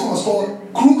 The next one was called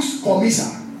crux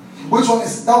commissa. Which one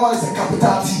is? That one is a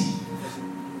capital T.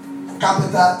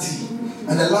 Capital T.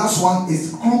 And the last one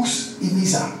is crux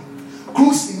imissa.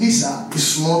 Crux imissa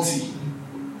is small t.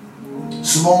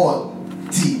 Small one,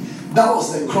 T. That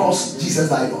was the cross Jesus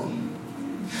died on.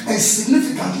 And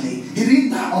significantly, he didn't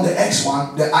die on the X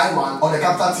one, the I one, or the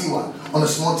capital T one, on the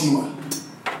small t one.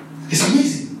 It's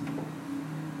amazing.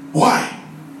 Why?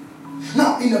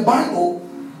 Now, in the Bible,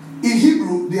 in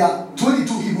Hebrew, there are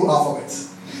 22 Hebrew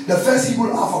alphabets. The first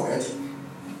Hebrew alphabet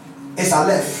is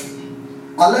Aleph.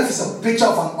 Aleph is a picture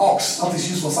of an ox that is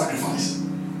used for sacrifice.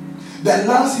 The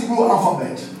last Hebrew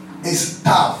alphabet is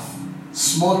Tav,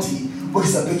 small t, which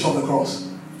is a picture of the cross.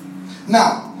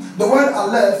 Now, the word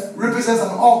Aleph represents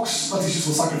an ox that is used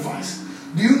for sacrifice.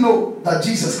 Do you know that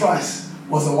Jesus Christ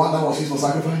was the one that was used for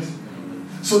sacrifice?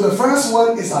 So the first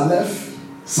word is Aleph,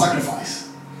 sacrifice.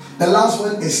 The last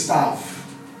word is Tav,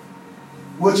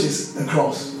 which is the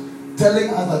cross, telling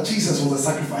us that Jesus was the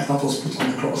sacrifice that was put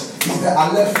on the cross. It's the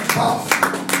Aleph Tav.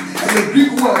 And the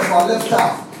Greek word for Aleph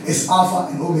Tav is Alpha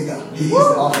and Omega. He is the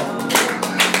Alpha.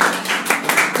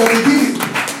 The beginning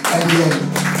and the end.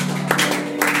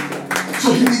 So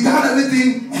he began everything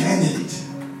and ended it.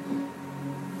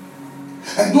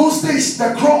 And those days,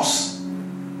 the cross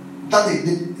that they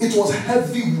did, it was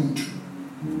heavy wood.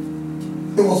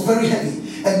 It was very heavy.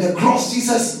 And the cross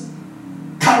Jesus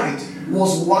carried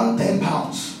was 110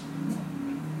 pounds.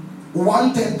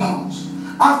 110 pounds.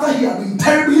 After he had been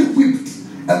terribly whipped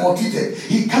and maltreated,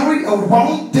 he carried a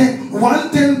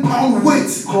 110 pound weight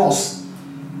cross.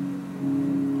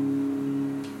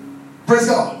 Praise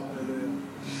God.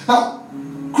 Now,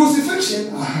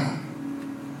 crucifixion,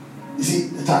 you see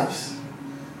the types.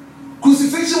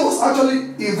 Crucifixion was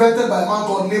actually invented by a man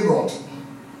called Nimrod.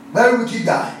 Very wicked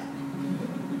guy.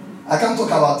 I can't talk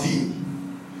about him.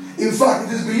 In fact,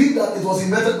 it is believed that it was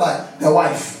invented by the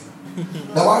wife.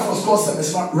 The wife was called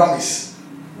Semiramis.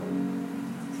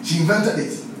 She invented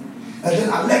it. And then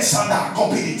Alexander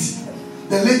copied it.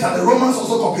 Then later the Romans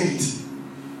also copied it.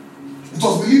 It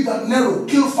was believed that Nero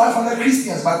killed 500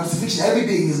 Christians by crucifixion every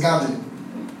day in his garden.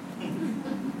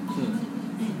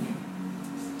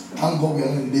 Thank God we are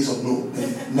in the days of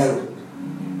Nero.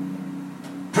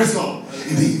 Praise God.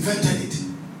 They invented it.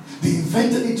 They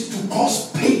invented it to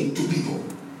cause pain to people.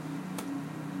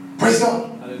 Praise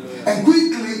God. Hallelujah. And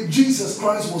quickly, Jesus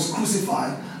Christ was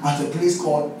crucified at a place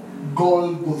called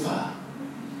Golgotha.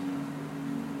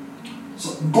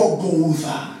 So,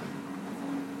 Golgotha.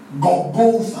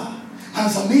 Golgotha. And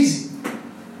it's amazing.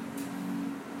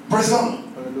 Praise God.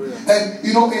 Hallelujah. And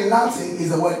you know, in Latin is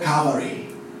the word Calvary.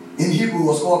 In Hebrew, it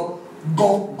was called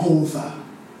Golgotha.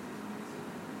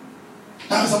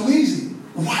 Now it's amazing.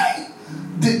 Why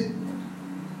did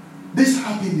this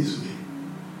happen this way?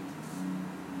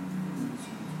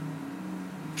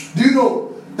 Do you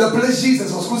know the place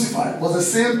Jesus was crucified was the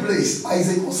same place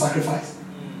Isaac was sacrificed?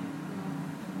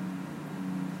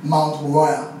 Mount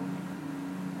Moriah.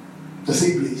 The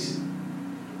same place.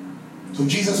 So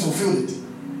Jesus fulfilled it.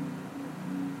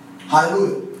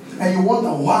 Hallelujah. And you wonder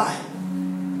why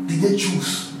did they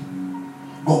choose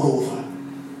Golgotha?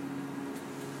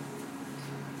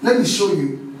 Let me show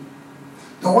you.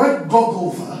 The word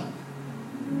Golgotha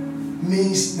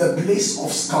means the place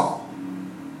of skull.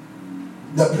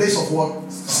 The place of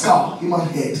what? Skull. Human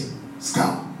head.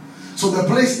 Skull. So the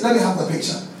place, let me have the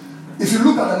picture. If you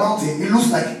look at the mountain, it looks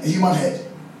like a human head.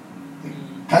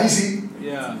 Can you see?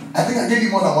 Yeah. I think I gave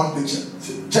you more than one picture.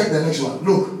 Check the next one.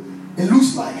 Look. It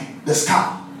looks like the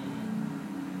skull.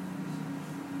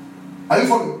 Are you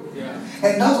following? Yeah.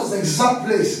 And that was the exact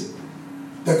place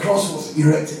the cross was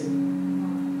erected.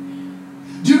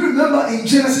 Do you remember in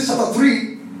Genesis chapter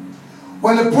 3,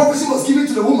 when the prophecy was given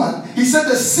to the woman, he said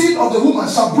the seed of the woman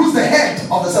shall bruise the head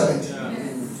of the serpent. Yeah.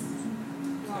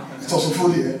 It was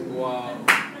fulfilled here. Wow.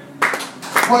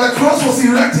 When the cross was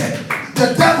erected,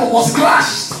 the devil was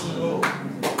crushed.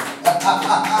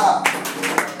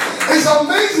 It's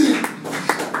amazing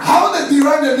how they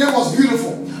derived the name was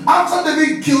beautiful. After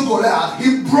David killed Goliath,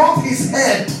 he brought his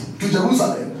head to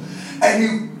Jerusalem and he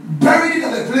buried it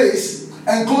at a place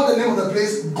and called the name of the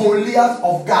place Goliath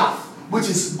of Gath, which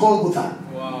is Golgotha.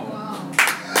 Wow.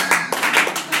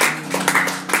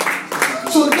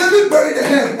 So David buried the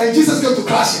head and Jesus came to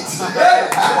crush it. Are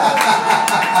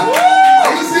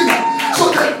you seeing that?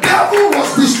 So the devil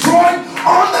was destroyed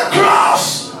on the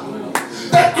cross.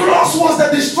 The cross was the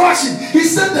destruction. He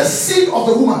said the seed of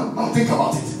the woman. Now think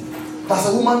about it. Does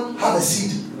a woman have a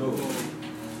seed? No.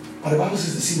 But the Bible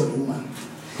says the seed of the woman.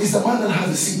 It's the man that has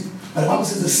the seed. But the Bible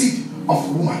says the seed of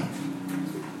the woman.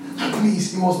 That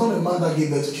means it was not a man that gave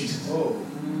birth to Jesus. Oh.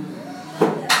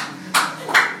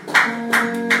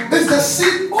 It's the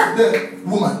seed of the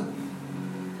woman.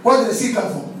 Where did the seed come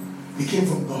from? It came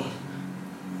from God.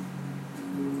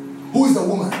 Who is the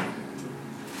woman?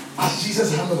 As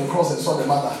Jesus hung on the cross and saw the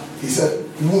mother, he said,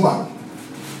 woman,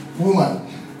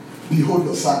 behold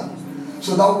your son.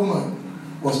 So that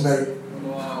woman was Mary.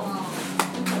 Wow.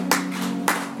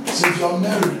 So if you are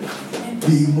married,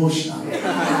 be emotional.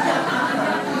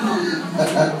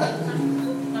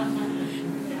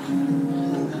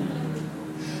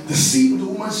 The seed of the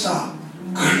woman shall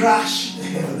crush the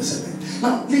head of the serpent.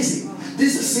 Now, listen,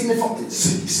 This is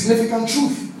significant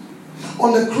truth.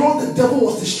 On the cross, the devil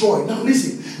was destroyed. Now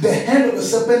listen, the head of the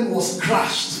serpent was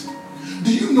crushed.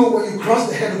 Do you know when you crush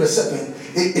the head of the serpent,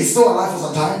 it's still alive for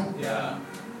some time? Yeah.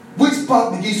 Which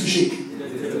part begins to shake?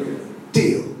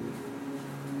 Tail.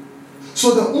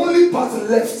 So the only part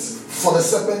left for the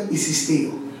serpent is his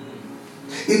tail.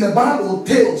 In the Bible,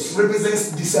 tails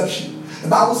represents deception. The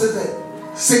Bible says that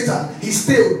Satan, his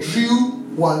tail drew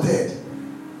one dead.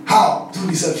 How?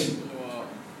 Through deception.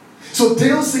 So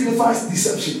tail signifies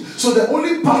deception. So the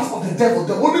only part of the devil,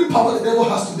 the only power the devil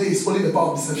has today is only the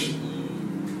power of deception.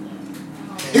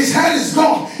 His head is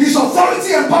gone. His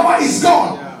authority and power is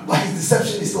gone. But his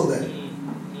deception is still there.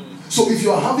 So if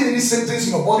you are having any symptoms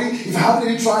in your body, if you're having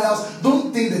any trials,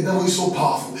 don't think the devil is so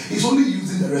powerful. He's only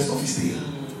using the rest of his tail.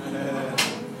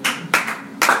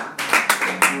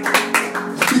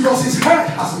 Because his head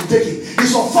has been taken.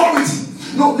 His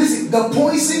authority. No, listen, the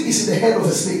poison is in the head of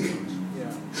the snake.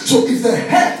 So if the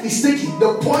head is taken,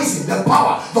 the poison, the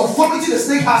power, the authority the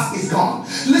snake has is gone.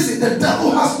 Listen, the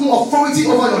devil has no authority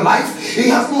over your life. He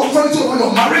has no authority over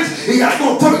your marriage. He has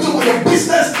no authority over your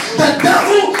business. The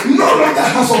devil no longer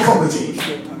has authority.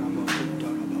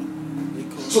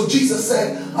 So Jesus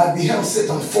said, I beheld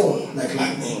Satan fall like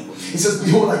lightning. He says,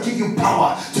 behold, I give you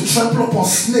power to trample upon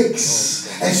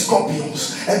snakes and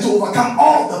scorpions and to overcome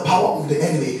all the power of the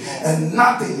enemy. And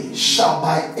nothing shall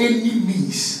by any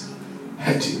means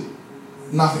hurt you.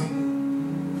 Nothing.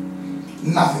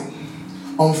 Nothing.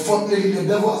 Unfortunately, the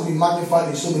devil has been magnified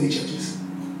in so many churches.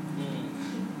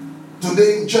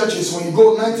 Today in churches, when you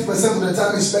go, 90% of the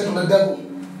time is spent on the devil.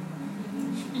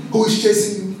 Who is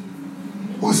chasing you?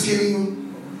 Who is killing you?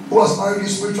 Who has married you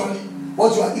spiritually?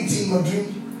 What you are eating in your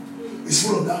dream is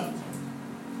full of that.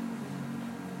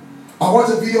 I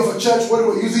watched a video of a church where they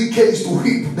were using canes to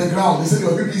whip the ground. They said they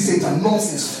were whipping Satan.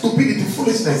 Nonsense, stupidity,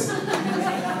 foolishness.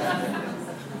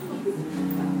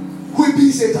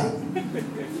 Whipping Satan.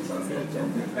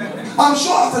 I'm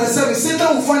sure after the service,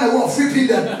 Satan will find a way of whipping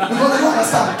them because they don't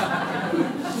understand.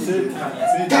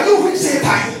 Can you whip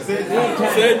Satan?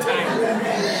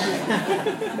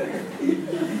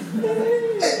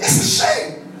 It's a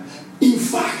shame. In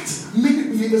fact, many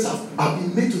believers have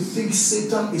been made to think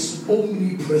Satan is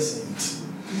omnipresent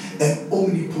and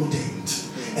omnipotent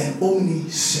and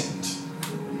omniscient.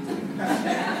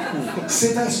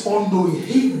 Satan is all knowing.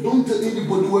 Hey, don't tell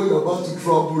anybody where you're about to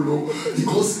travel,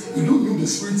 because you don't know the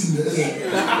spirit in the air.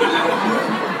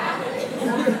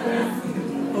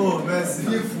 Oh, mercy.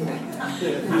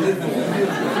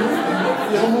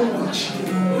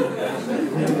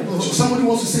 So somebody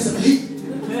wants to say something. Hey.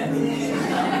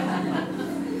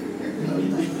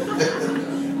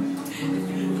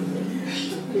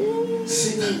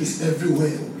 Satan is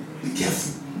everywhere. Be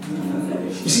careful.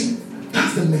 You see,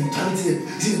 that's the mentality.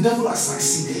 See, the devil has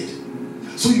succeeded.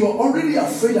 So you are already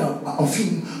afraid of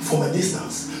him from a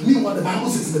distance. Meanwhile, the Bible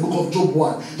says in the book of Job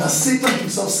 1 that Satan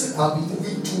himself said, I'll be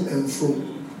moving to and fro.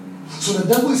 So the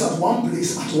devil is at one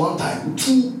place at one time,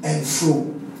 to and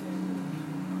fro.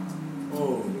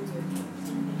 Oh.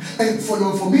 And for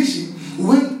your information,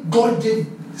 when God gave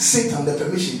Satan the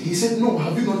permission, he said, no,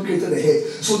 have you not created a head?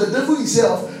 So the devil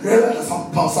himself realized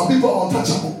that some people are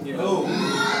untouchable. Oh.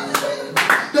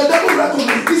 The devil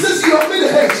recognized. He says, you have made a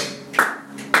hedge.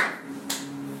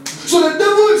 So the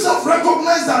devil himself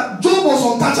recognized that Job was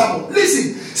untouchable.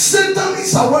 Listen, Satan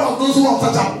is aware of those who are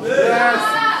untouchable.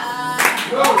 Yes.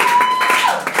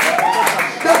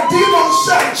 The demon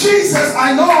said, Jesus,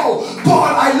 I know.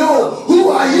 God, I know. Who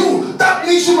are you? That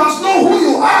means you must know who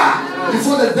you are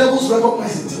before the devils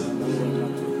recognize it.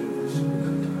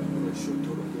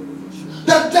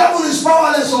 The devil is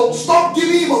powerless, so stop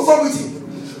giving him authority.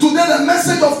 Today the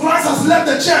message of Christ has left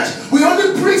the church. We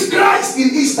only preach Christ in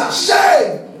Easter.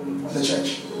 Shame on the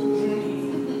church.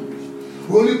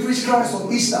 We only preach Christ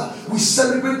on Easter. We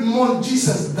celebrate more.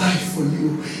 Jesus died for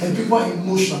you. And people are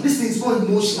emotional. This thing is not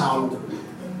emotional.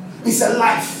 It's a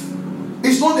life.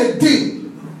 It's not a thing.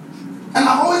 And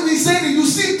I've always been saying it. You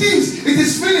see thieves. It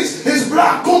is finished. His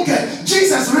blood conquered.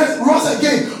 Jesus rose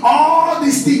again. All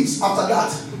these things after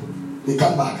that, they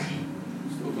come back.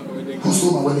 Who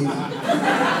stole my wedding?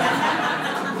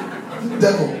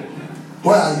 Devil,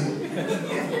 where are you?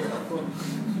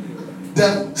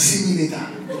 Devil, see me later.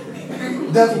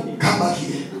 Devil, come back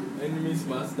here. Enemies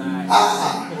must die.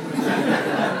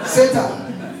 Satan,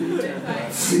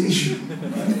 finish you.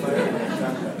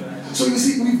 So you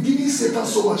see, we've given Satan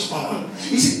so much power.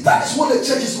 You see, that is what the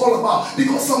church is all about.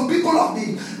 Because some people have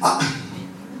been...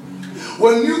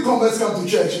 when newcomers come to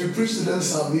church, we preach to them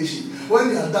salvation. When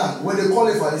they are done, when they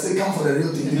qualify, they say, come for the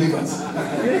real thing, deliverance.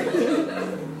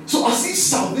 So as if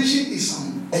salvation is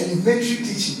some elementary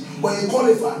teaching. when you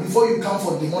qualify before you come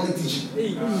for demonic teaching.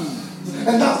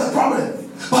 And that's the problem.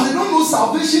 But they don't know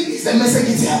salvation is the message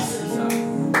itself.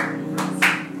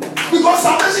 Because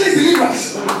salvation is deliverance.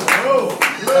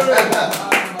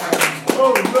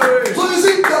 So you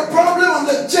see, the problem of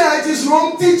the church is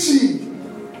wrong teaching.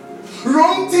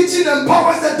 Wrong teaching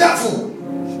empowers the devil.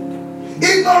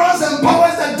 Ignorance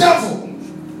empowers the devil.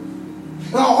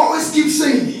 And I always keep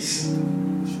saying this.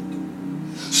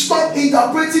 Stop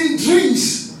interpreting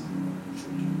dreams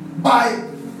by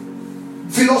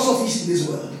philosophies in this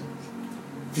world.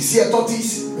 If you see a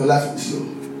tortoise, your life will be slow.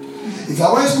 If you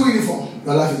are wearing school uniform,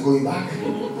 your life is going back.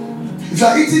 If you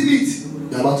are eating meat,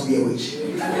 you are about to be a witch.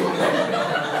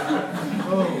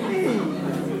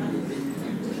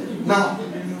 Now,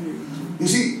 you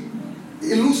see,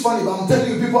 it looks funny, but I'm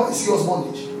telling you, people are in serious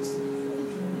bondage.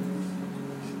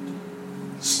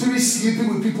 Spirit sleeping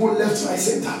with people left, right,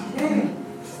 center.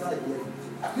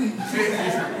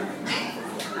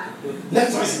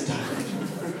 Left, right, center.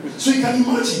 So you can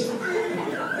imagine.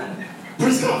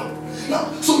 Praise God.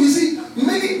 Now, so you see,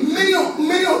 many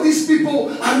of these people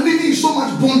are living in so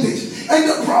much bondage. And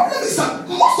the problem is that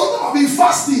most of them have been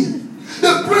fasting.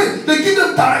 They pray, they give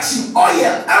them direction,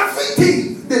 oil,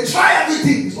 everything. They try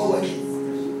everything. It's not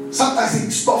working. Sometimes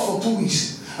it stops for 2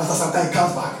 weeks. After sometimes it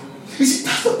comes back. You see,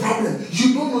 that's the problem.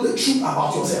 You don't know the truth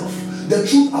about yourself. The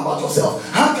truth about yourself.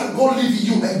 How can God live in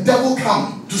you and devil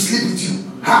come to sleep with you?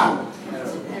 How?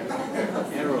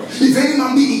 If any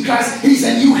man be in Christ, he's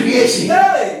a new creation.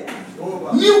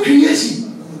 New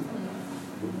creation.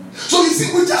 So you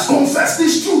see, we just confess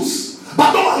these truths,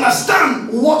 but don't understand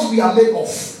what we are made of.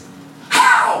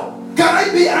 How can I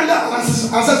be under an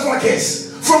ancestral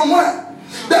curse? From where?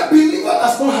 The believer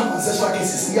does not have ancestral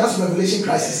cases. He has revelation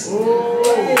crisis. Some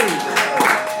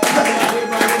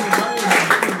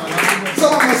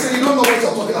of you say you don't know what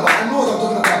you're talking about. I know what I'm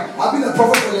talking about. I've been a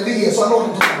prophet for 11 years, so I know what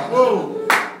I'm talking about.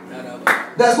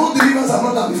 There's no deliverance I've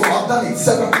not done before. I've done it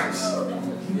several times.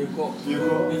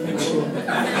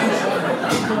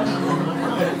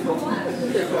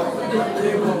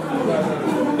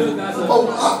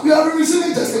 We have been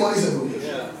receiving testimonies every day.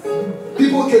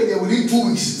 People came here within 2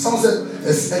 weeks. Someone said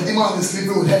a demon is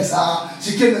sleeping with her.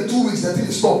 She came in 2 weeks. The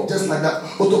thing stopped just like that,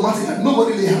 automatically.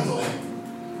 Nobody lay hands on her.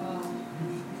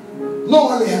 No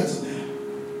one lay hands on her.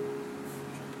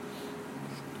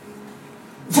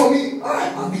 For me,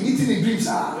 alright, I've been eating in dreams.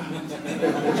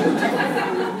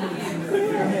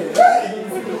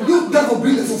 You devil,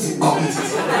 bring the fufu, I'll eat it.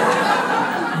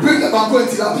 Bring the mango and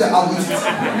tilapia, I'll eat it.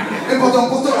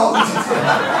 Important, I'll eat it.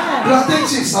 Plantain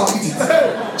chips, I'll eat it.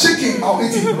 Chicken, I'll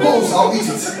eat it. Balls, I'll eat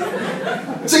it.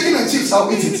 Chicken and chips,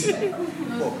 I'll eat it.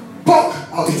 Pork,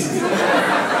 I'll eat it.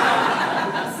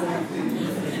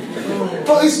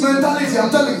 So it's mentality, I'm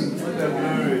telling you.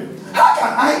 How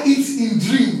can I eat in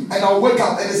dream and I'll wake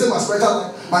up and they say my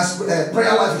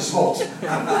prayer life is hot?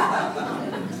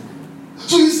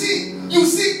 So you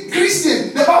see,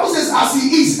 Christian, the Bible says as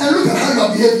he is, and look at how you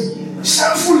are behaving.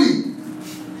 Shamefully.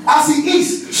 As he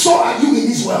is, so are you in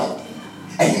this world.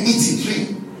 And you eat in dream.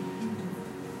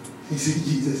 You see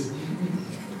Jesus.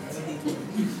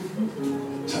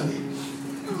 Charlie.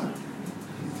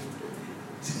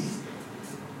 See,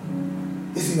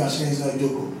 this thing is not a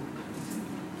joke.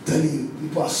 Telling you,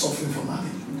 people are suffering from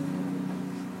nothing.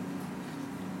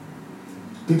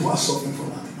 People are suffering from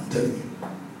nothing, I'm telling you.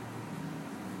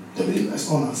 They believe that's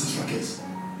not an ancestral case.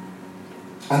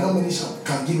 I know many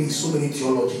can give me so many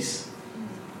theologies.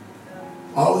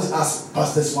 I always ask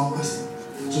pastors one question.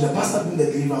 So the pastor doing the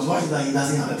deliverance, why is that he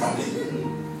doesn't have a problem?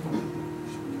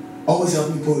 Always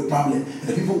help people with problem. And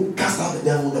the people cast out the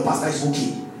devil, the pastor is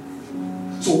okay.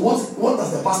 So what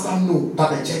does the pastor know that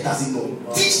the church doesn't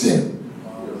know? Teach them.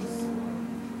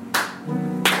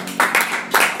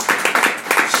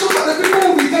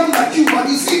 Like you, but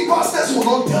you see, pastors will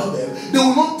not tell them. They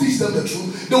will not teach them the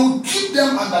truth. They will keep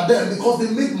them under them because they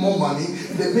make more money.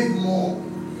 They make more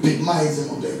big minds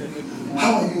on them.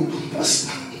 How are you,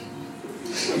 pastor?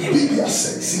 Baby, I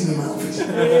said, see me, my office.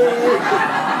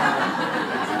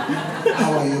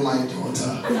 How are you, my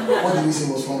daughter? What did you say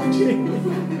was wrong with you?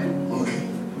 Okay.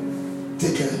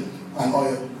 Take an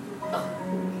oil.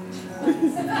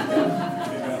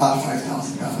 I have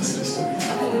 5,000 Ghana cedis.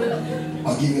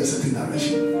 I'll give you a certain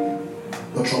direction.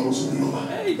 Your troubles will be over.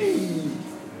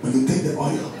 When you take the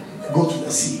oil, go to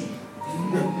the sea.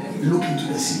 Look into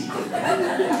the sea.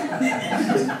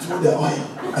 And throw the oil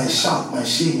and shout, my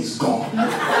shame is gone.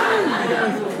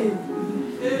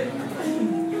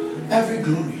 Every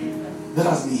glory that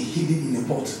has been hidden in a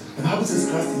pot. The Bible says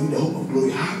Christ in you, the hope of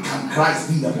glory. How can Christ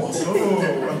be in the pot?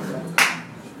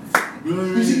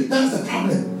 You see, that's the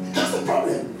problem. That's the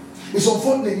problem. It's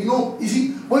unfortunate, you know. You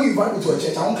see, when you invite me to a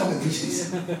church, I won't come and preach this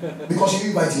because you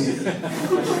invite me,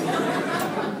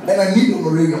 and I need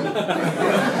honorarium.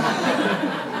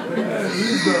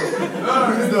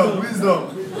 Wisdom.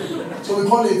 So we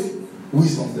call it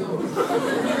wisdom.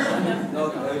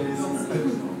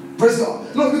 Praise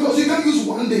God. No, because you can't use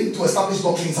one day to establish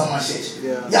doctrine in someone's church.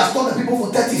 Yeah. You have taught the people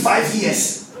for 35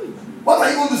 years. What are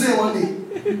you going to say one day?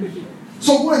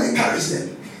 So go and encourage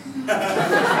them.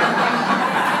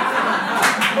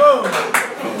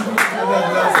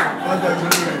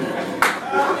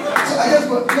 So I guess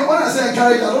when I say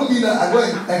encourage, I don't mean that I go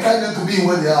and encourage them to be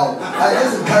where they are. I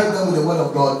just encourage them with the word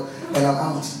of God and I'm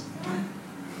out.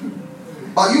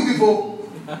 But you people,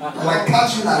 I like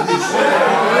catch you like this.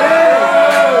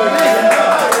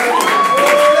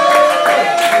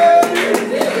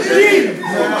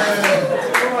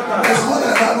 It's more than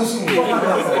a Bible school.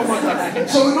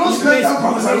 So we don't spend time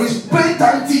prophesying, we spend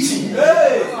time teaching.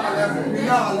 Praise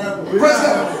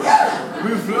God. We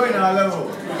flow in our level.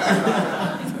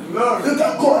 You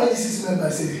can call any system member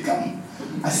and say, come,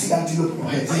 I see antelope on your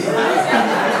head.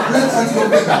 Let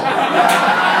antelope get down.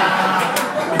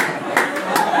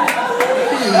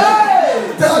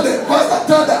 Tell the pastor,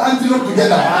 tell the antelope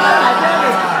together.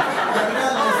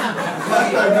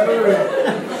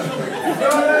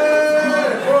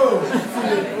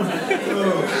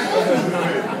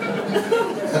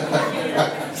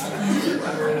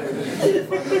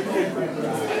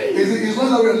 It's not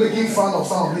that we're making fun of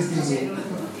some of these things.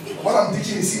 What I'm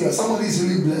teaching is serious. Somebody is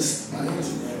really blessed. Right?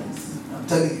 I'm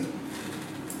telling you.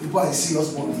 People are in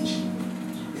serious bondage.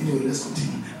 Anyway, let's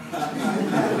continue.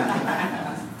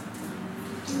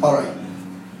 Alright.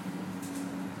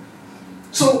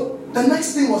 So, the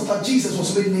next thing was that Jesus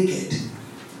was made naked.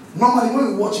 Normally, when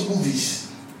we watch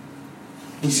movies,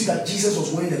 we see that Jesus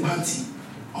was wearing a panty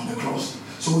on the cross.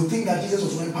 So we think that Jesus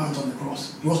was wearing pants on the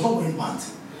cross. He was not wearing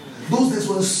pants. Those days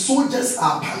when soldiers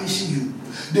are punishing you,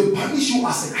 they punish you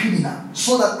as a criminal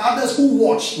so that others who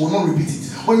watch will not repeat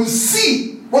it. When you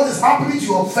see what is happening to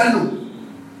your fellow,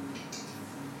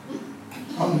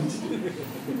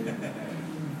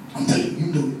 I'm telling you,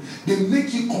 know it. They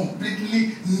make you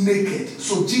completely naked.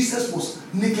 So Jesus was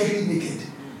nakedly naked.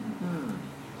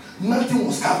 Nothing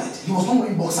was covered. He was not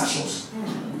wearing boxer shorts.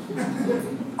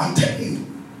 I'm telling you.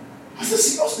 It's a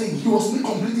serious thing. He was made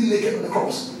completely naked on the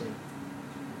cross.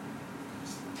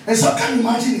 And so I can't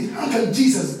imagine it. How can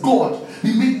Jesus, God,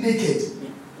 be made naked?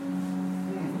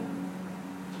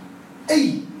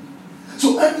 Hey.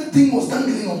 So everything was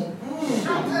dangling on.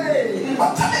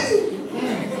 I'm telling you.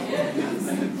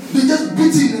 They just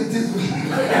beat him and this.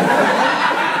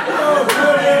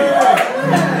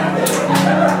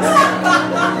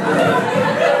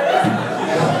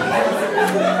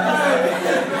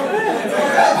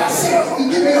 I'm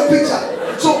giving you a picture.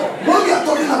 So when we are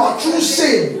talking about true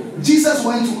shame, Jesus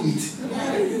went through it.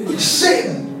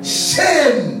 Shame.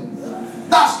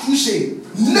 That's true shame.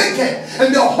 Naked.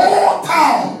 And the whole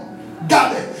town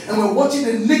gathered. And we're watching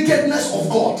the nakedness of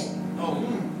God.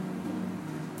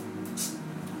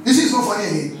 You see, it's not funny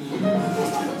again.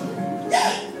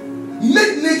 Yeah.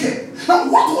 Made naked.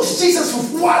 Now, what was Jesus for?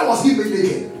 Why was he made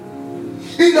naked?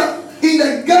 In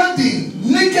the garden,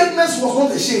 nakedness was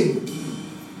not a shame.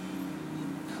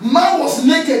 Man was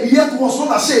naked, yet was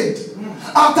not ashamed.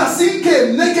 After sin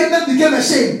came, nakedness became a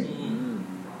shame.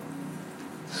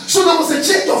 So there was a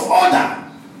change of order.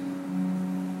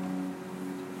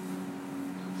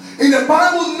 In the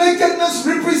Bible, nakedness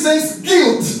represents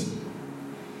guilt.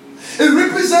 It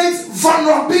represents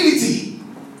vulnerability.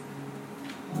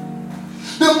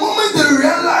 The moment they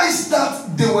realized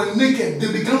that they were naked,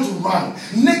 they began to run.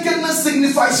 Nakedness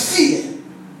signifies fear.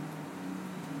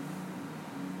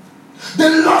 They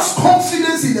lost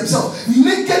confidence in themselves.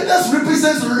 Nakedness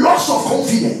represents loss of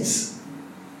confidence.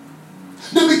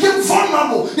 They became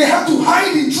vulnerable. They had to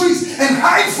hide in trees and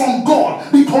hide from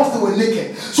God because they were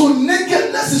naked. So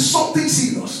nakedness is something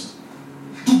serious.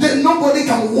 Today, nobody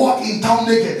can walk in town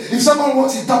naked. If someone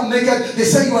walks in town naked, they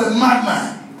say you are a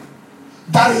madman.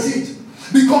 That is it.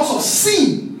 Because of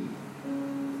sin.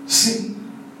 Sin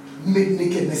made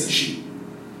nakedness a shame.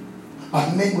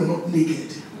 But men were not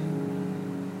naked.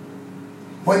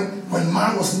 When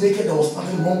man was naked, there was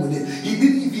nothing wrong with it.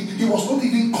 He was not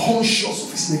even conscious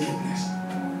of his nakedness.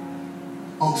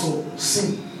 Until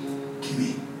sin came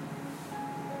in.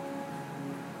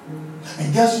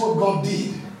 And guess what God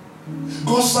did?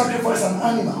 God sacrificed an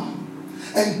animal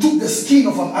and took the skin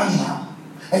of an animal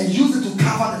and used it to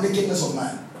cover the nakedness of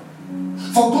man.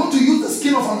 For God to use the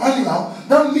skin of an animal,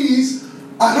 that means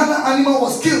another animal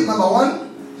was killed, number one.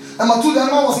 Number two, the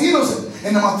animal was innocent.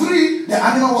 And number three, the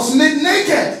animal was made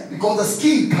naked because the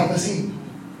skin covers him.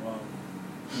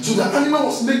 So the animal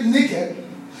was made naked.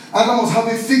 Adam was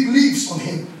having fig leaves on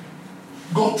him.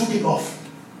 God took it off.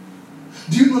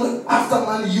 Do you know that after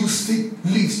man used fig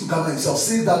leaves to cover himself,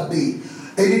 since that day,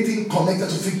 anything connected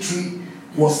to fig tree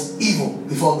was evil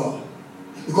before God?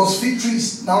 Because fig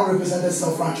trees now represented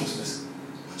self-righteousness.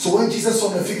 So when Jesus saw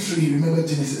the fig tree, he remembered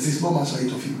Genesis. It's no match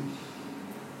height of you.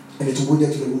 And it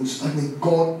withered to the roots. I mean,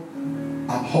 God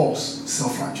abhors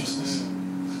self-righteousness.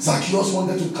 Zacchaeus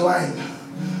wanted to climb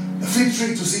the fig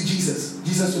tree to see Jesus.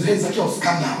 Jesus said, hey, Zacchaeus,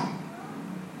 come down.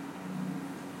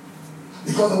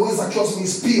 Because the word Zacchaeus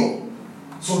means pure.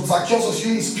 So Zacchaeus was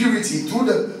using his purity through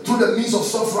the means of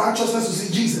self-righteousness to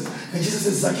see Jesus. And Jesus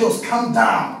says, Zacchaeus, come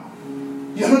down.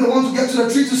 You're not the one to get to the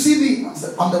tree to see me. I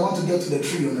said, I'm the one to get to the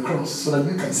tree on the cross so that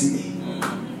you can see me.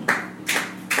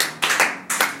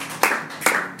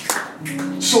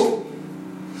 So,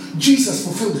 Jesus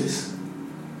fulfilled this.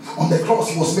 On the cross,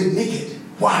 he was made naked.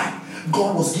 Why?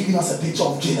 God was giving us a picture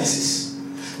of Genesis.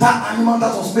 That animal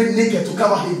that was made naked to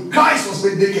cover him, Christ was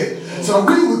made naked. So that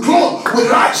we will clothed with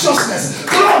righteousness,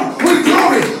 clothed with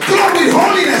glory, clothed with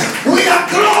holiness. We are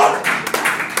clothed.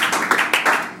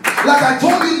 Like I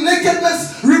told you,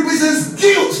 nakedness represents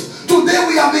guilt. Today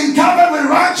we have been covered with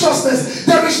righteousness.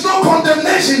 There is no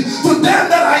condemnation to them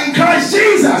that are in Christ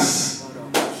Jesus.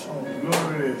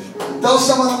 Tell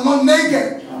someone, I'm not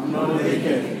naked. I'm not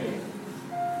naked.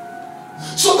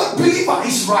 So the believer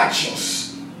is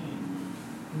righteous.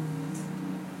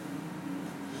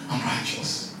 I'm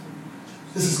righteous.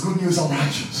 This is good news. I'm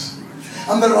righteous.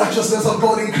 I'm the righteousness of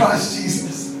God in Christ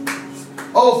Jesus.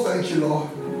 Oh, thank you, Lord,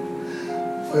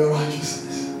 for your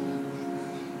righteousness.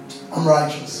 I'm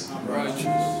righteous. I'm righteous.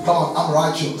 Come on, I'm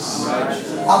righteous.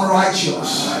 I'm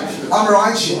righteous. I'm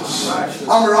righteous.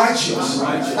 I'm righteous.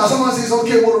 Now someone says,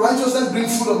 okay, well, righteousness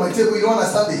brings food on my table. You don't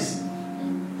understand this.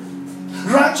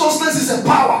 Righteousness is a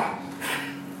power.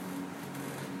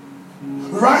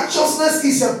 Righteousness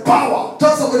is a power.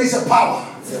 Tell somebody it's a power.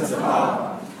 It's a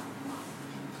power.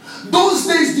 Those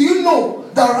days, do you know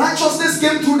that righteousness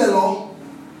came through the law?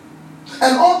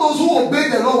 And all those who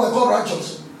obeyed the law were called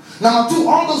righteous. Number two,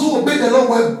 all those who obeyed the law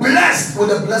were blessed with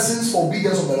the blessings for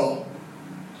obedience of the law.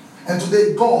 And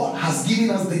today, God has given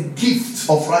us the gift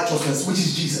of righteousness, which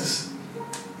is Jesus.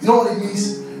 You know what it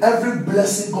means? Every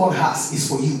blessing God has is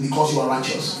for you because you are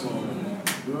righteous.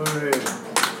 Glory.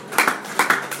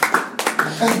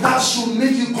 And that should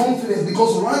make you confident,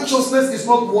 because righteousness is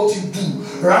not what you do.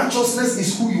 Righteousness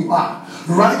is who you are.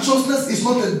 Righteousness is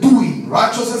not a doing.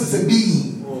 Righteousness is a being.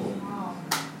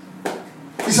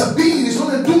 It's a being. It's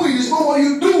not a doing. It's not what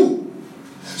you do.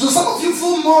 So some of you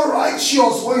feel more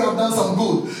righteous when you have done some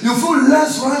good. You feel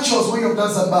less righteous when you have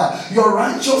done some bad. Your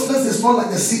righteousness is not like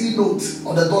the CD note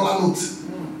or the dollar note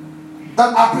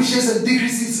that appreciates and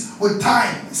decreases with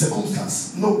time and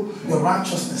circumstance. No, your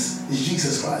righteousness is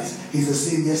Jesus Christ. He's the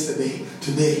same yesterday,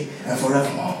 today, and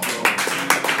forevermore.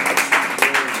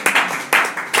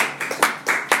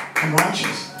 I'm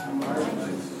righteous.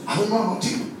 I don't know about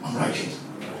you. I'm righteous.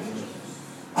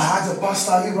 I asked the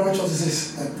pastor, are you righteous? He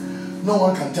says, no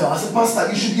one can tell. I said, Pastor,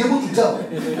 you should be able to tell.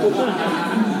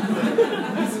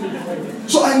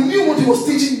 So I knew what he was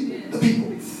teaching the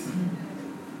people.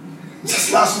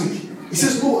 Just last week. He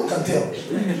says, no one can tell.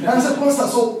 And I said, Pastor,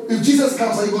 so if Jesus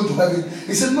comes, are you going to heaven?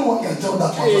 He said, no one can tell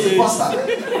that one. I said, Pastor,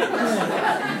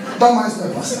 that man's my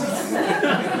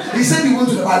pastor. He said he went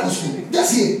to the Bible school.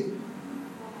 Just here.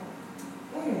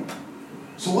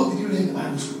 So what did you learn in the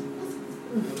Bible school?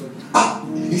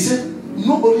 He said,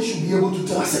 nobody should be able to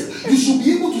tell. I said, you should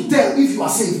be able to tell if you are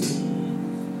saved.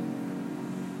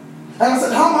 And I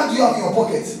said, how much do you have in your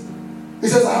pocket? He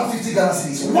says, I have 50 Ghana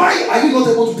cedis. Why are you not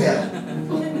able to tell?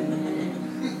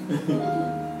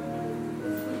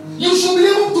 You should be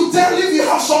able to tell if you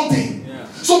have something. Yeah.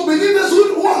 So believers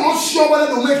who are not sure whether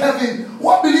they'll make heaven,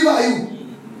 what believer are you?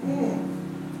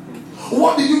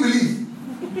 What did you believe?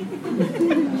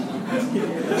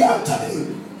 Yeah, I'm telling you.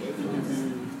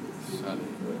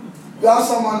 You ask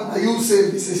someone, are you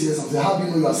saved? He says yes. I say, how do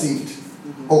you know you are saved?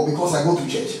 Oh, because I go to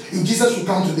church. If Jesus should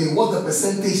come today, what's the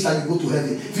percentage that you go to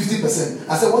heaven? 50%.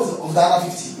 I said, what is of the other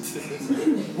 50?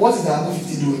 What is the other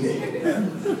 50 doing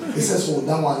there? He says, oh,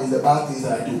 that one is the bad things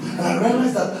that I do. And I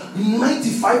realized that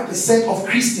 95% of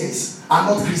Christians are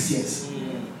not Christians.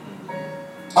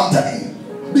 I'm telling you.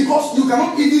 Because you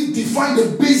cannot even define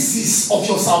the basis of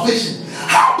your salvation.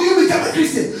 How do you become a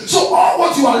Christian? So all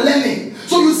what you are learning.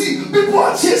 So you see, people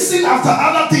are chasing after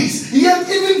other things. Yet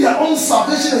even their own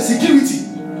salvation and security,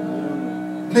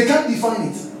 they can't define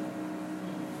it.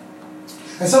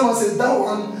 And someone says, that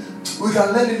one, we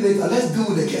can learn it later. Let's deal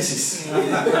with the cases. You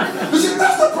see,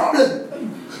 that's the problem.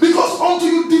 Because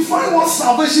until you define what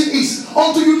salvation is,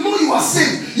 until you know you are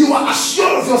saved, you are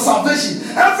assured of your salvation.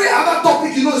 Every other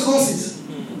topic you know is nonsense.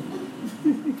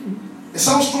 It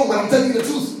sounds strong, but I'm telling you the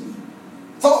truth.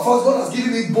 Some of us, God has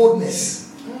given me boldness.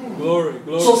 Glory.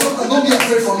 So sometimes don't be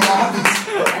afraid for me. I have it.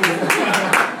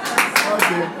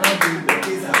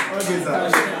 Okay,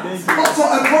 sir. But for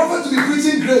a prophet to be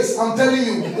preaching grace, I'm telling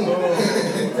you, it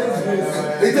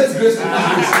takes grace to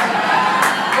preach grace.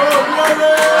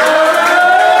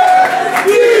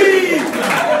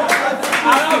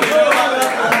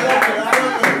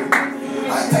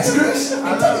 It takes grace.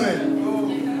 I'm telling you.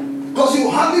 Because you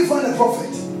hardly find a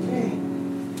prophet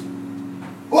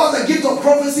who has the gift of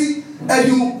prophecy and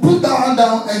you put that hand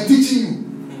down and teaching you.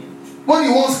 When he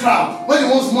wants crowd, when he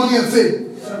wants money and fame.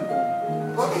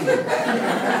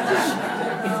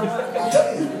 I'm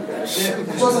telling you.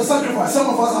 So it's a sacrifice. Some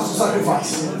of us have to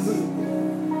sacrifice.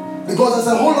 Because there's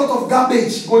a whole lot of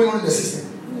garbage going on in the system.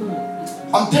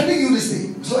 I'm telling you this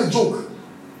thing. It's not a joke.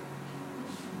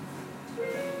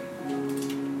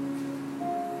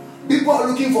 People are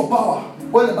looking for power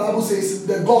when the Bible says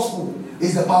the gospel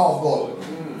is the power of God.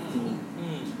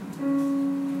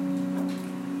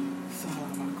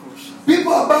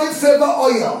 People are buying favor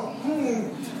oil,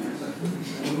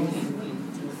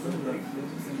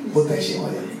 protection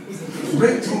oil,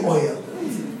 breakthrough oil.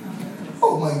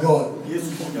 Oh my God.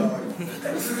 God.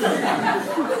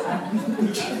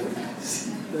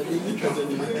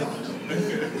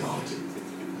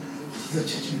 The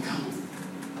church will come.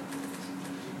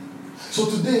 So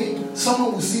today,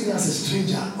 someone will see me as a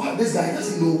stranger. Oh, this guy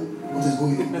doesn't know what is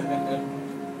going on.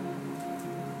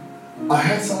 I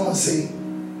heard someone say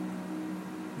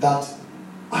that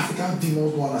African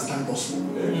demons don't understand gospel. I'm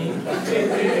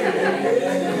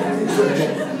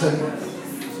telling you.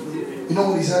 You know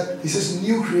what he said? He says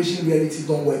new creation reality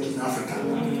don't work in Africa.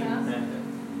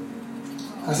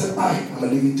 I said, I'm a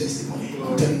living testimony.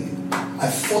 I'm telling you. I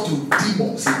fought with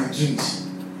demons in my dreams.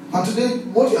 And today,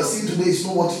 what you are seeing today is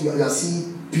not what you are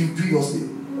seeing previously.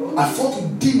 I fought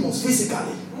with demons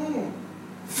physically.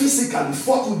 Physically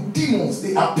fought with demons.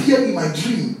 They appeared in my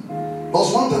dream. There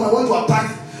was one time I went to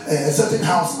attack a certain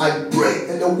house. I prayed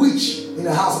and the witch in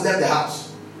the house left the house.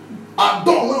 At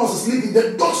dawn when I was sleeping,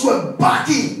 the dogs were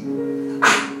barking.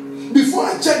 Before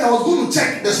I checked, I was going to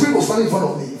check. The spirit was standing in front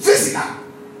of me. Physical.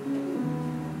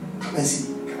 Come and see.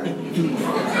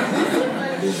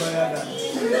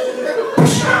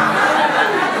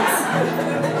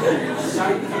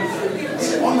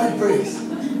 On my praise,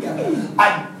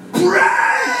 I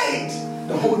prayed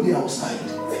the whole day outside.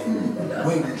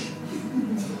 Wait.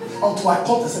 Until I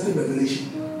caught a certain revelation.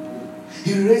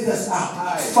 He raised us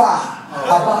up far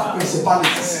above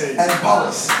principalities and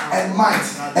powers and might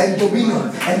and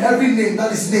dominion and every name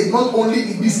that is named, not only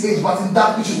in this age but in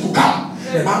that which is to come.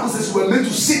 The Bible says we're meant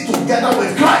to sit together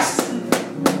with Christ.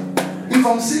 If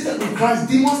I'm seated with Christ,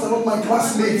 demons are not my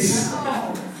classmates.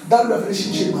 That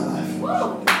revelation changed my life.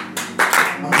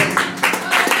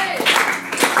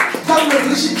 That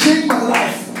revelation changed my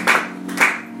life.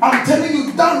 I'm telling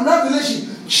you, that revelation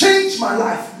changed my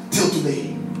life till today.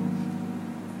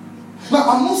 Now,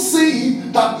 I'm not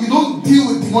saying that you don't deal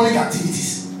with demonic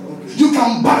activities. You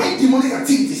can bind demonic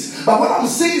activities. But what I'm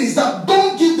saying is that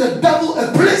don't give the devil a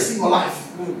place in your life.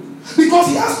 Because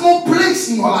he has no place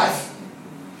in your life.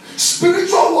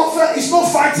 Spiritual warfare is not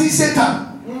fighting Satan.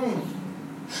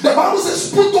 The Bible says,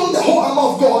 put on the whole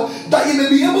armor of God that you may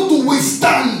be able to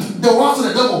withstand the words of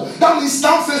the devil. That means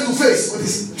stand face to face with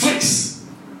his tricks.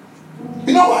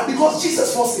 You know why? Because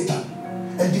Jesus fought Satan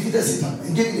and defeated Satan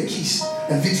and gave him the keys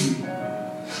and victory.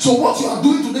 So what you are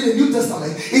doing today in the New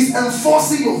Testament is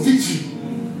enforcing your victory.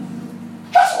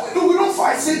 That's what we do. We don't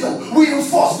fight Satan. We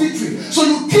enforce victory. So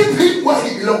you keep him where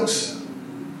he belongs.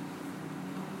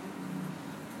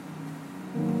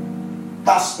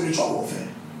 That's spiritual warfare.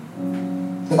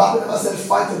 The Bible never said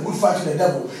fight a good fight with the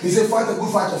devil. He said fight a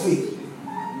good fight of faith.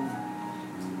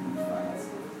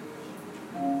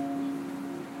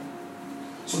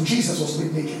 So Jesus was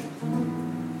made naked.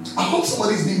 I hope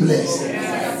somebody's being blessed.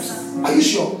 Yes. Are you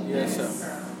sure? Yes, sir.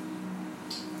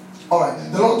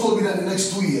 Alright, the Lord told me that in the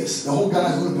next 2 years, the whole Ghana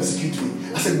is going to persecute me.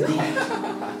 I said, God,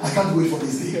 I can't wait for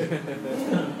this day.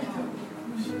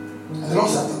 And the Lord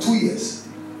said, after 2 years,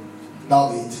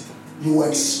 that'll be it. You will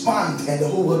expand and the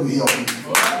whole world will hear of you.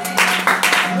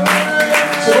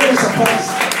 So don't be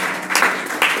surprised.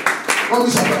 Don't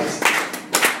be surprised.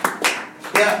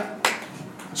 Yeah.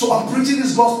 So I'm preaching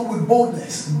this gospel with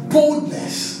boldness.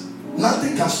 Boldness.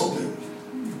 Nothing can stop it.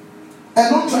 And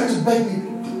don't try to beg me.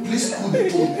 Please put the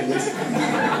tone and let's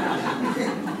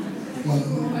No.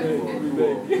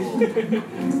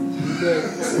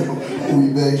 We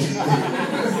beg.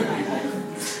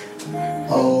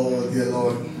 dear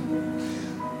Lord.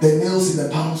 The nails in the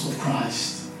palms of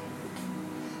Christ.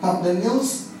 Now, the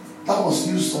nails that was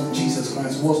used on Jesus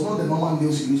Christ was not the normal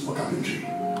nails used for carpentry.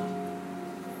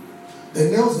 The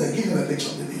nails, they give him a picture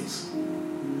of the nails.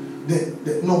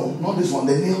 No, not this one,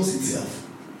 the nails itself.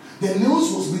 The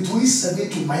nails was between 7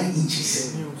 to 9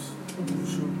 inches.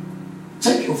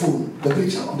 Check your phone, the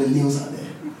picture of the nails are there.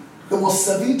 It was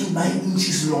 7 to 9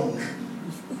 inches long.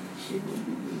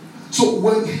 So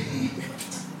when,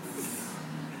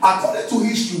 according to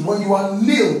history, when you are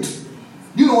nailed,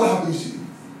 you know what happens to you?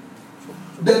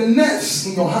 The nerves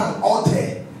in your hand all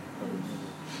tear.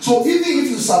 So even if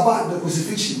you survive the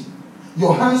crucifixion,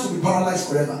 your hands will be paralyzed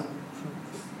forever.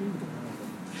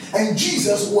 And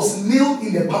Jesus was nailed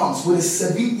in the palms with a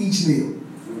 7-inch nail.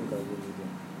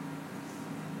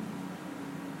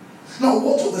 Now,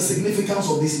 what was the significance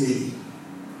of this nailing?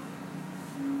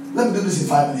 Let me do this in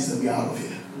 5 minutes and we are out of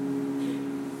here.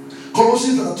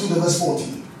 Colossians chapter 2, verse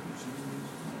 14.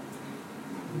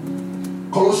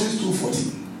 Colossians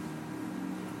 2:14.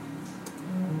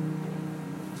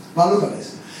 Now look at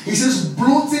this. He says,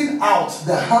 blotting out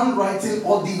the handwriting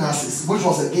ordinances which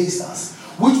was against us,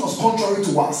 which was contrary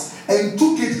to us, and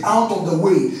took it out of the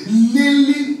way,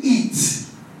 nailing it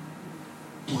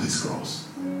to his cross.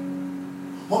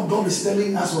 What God is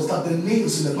telling us was that the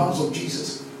nails in the palms of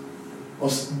Jesus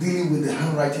was dealing with the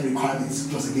handwriting requirements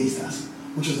which was against us,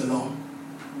 which was the law.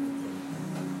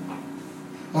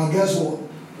 Now guess what?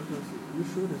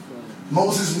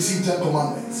 Moses received 10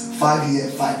 commandments, 5 here,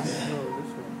 5 there.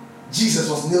 Jesus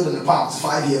was nailed in the palms,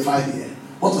 5 here, 5 here.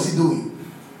 What was he doing?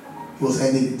 He was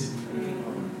ending it.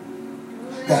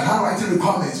 The handwriting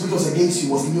requirements which was against you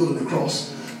was nailed on the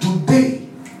cross. Today,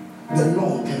 the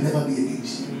law can never be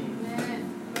against you.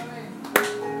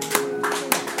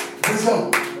 Praise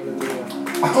God.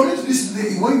 According to this,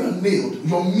 when you are nailed,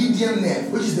 your median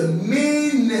nerve, which is the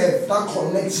main nerve that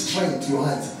connects strength to your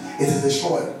hands, it is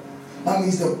destroyed. That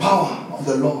means the power of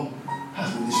the law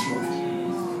has been destroyed.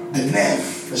 The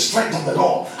nerve, the strength of the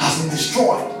law has been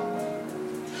destroyed.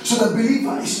 So the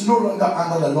believer is no longer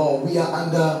under the law. We are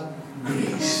under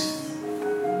grace.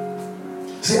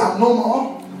 Say, I'm no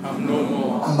more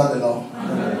under the law.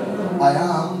 I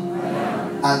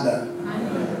am under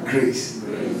grace.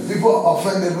 People are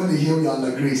offended when they hear we are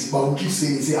under grace, but we keep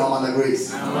saying it. Say, I'm under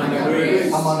grace. I'm under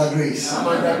grace. I'm under grace. I'm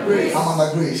under grace. I'm under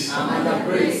grace. I'm under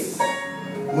grace.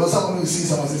 You know, someone will see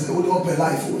someone say, "Oh, don't pay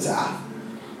life." We say, I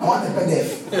want to pay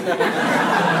death.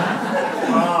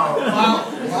 Wow.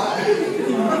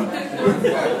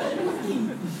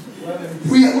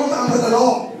 We are not under the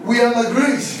law. We are under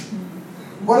grace.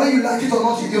 Whether you like it or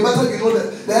not, you better, you know that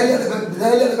the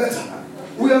earlier the better.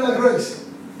 We are under grace.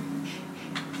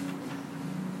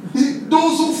 You see,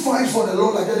 those who fight for the law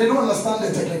like that, they don't understand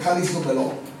the technicalities of the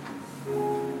law.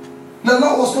 The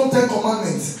law was not 10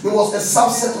 commandments. It was a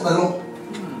subset of the law.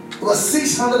 It was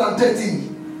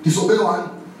 613. Disobey one,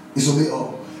 disobey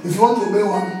all. If you want to obey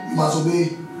one, you must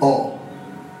obey all.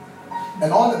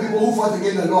 And all the people who fought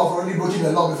against the law have already broken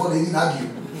the law before they even argue.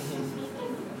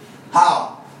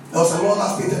 How? There was a law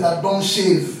that stated that don't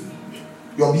shave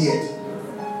your beard.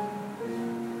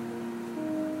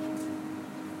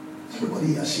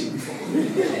 Everybody has shaved before.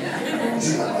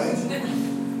 Is that right?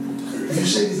 If you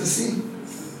shave, it's a sin.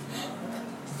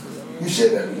 You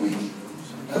shave every week,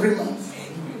 every month.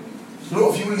 A lot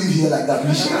of you live here like that.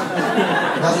 We shave.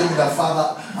 Doesn't mean that,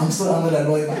 Father, I'm still under the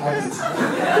law in my habit.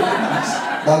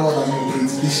 That law doesn't operate.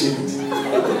 Please shave it.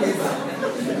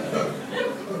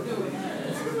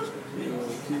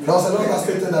 There was a law that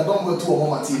stated that don't wear 2 or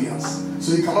more materials.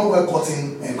 So you cannot wear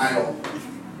cotton and nylon.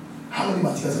 How many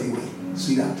materials are you wearing,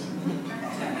 sweetheart?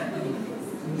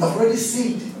 You have already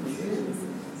sinned.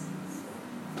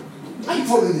 Are you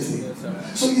following this thing?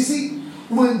 Yes, so you see,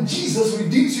 when Jesus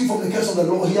redeems you from the curse of the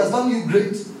law, he has done you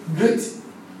great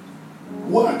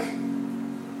work.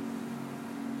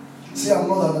 Say, I'm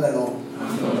not under the law.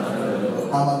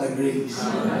 I'm under grace.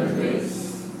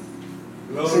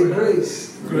 Say, grace.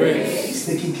 Is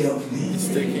taking care of me.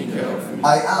 I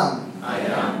am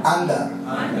under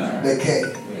the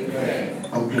care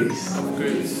of grace.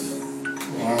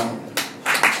 Wow.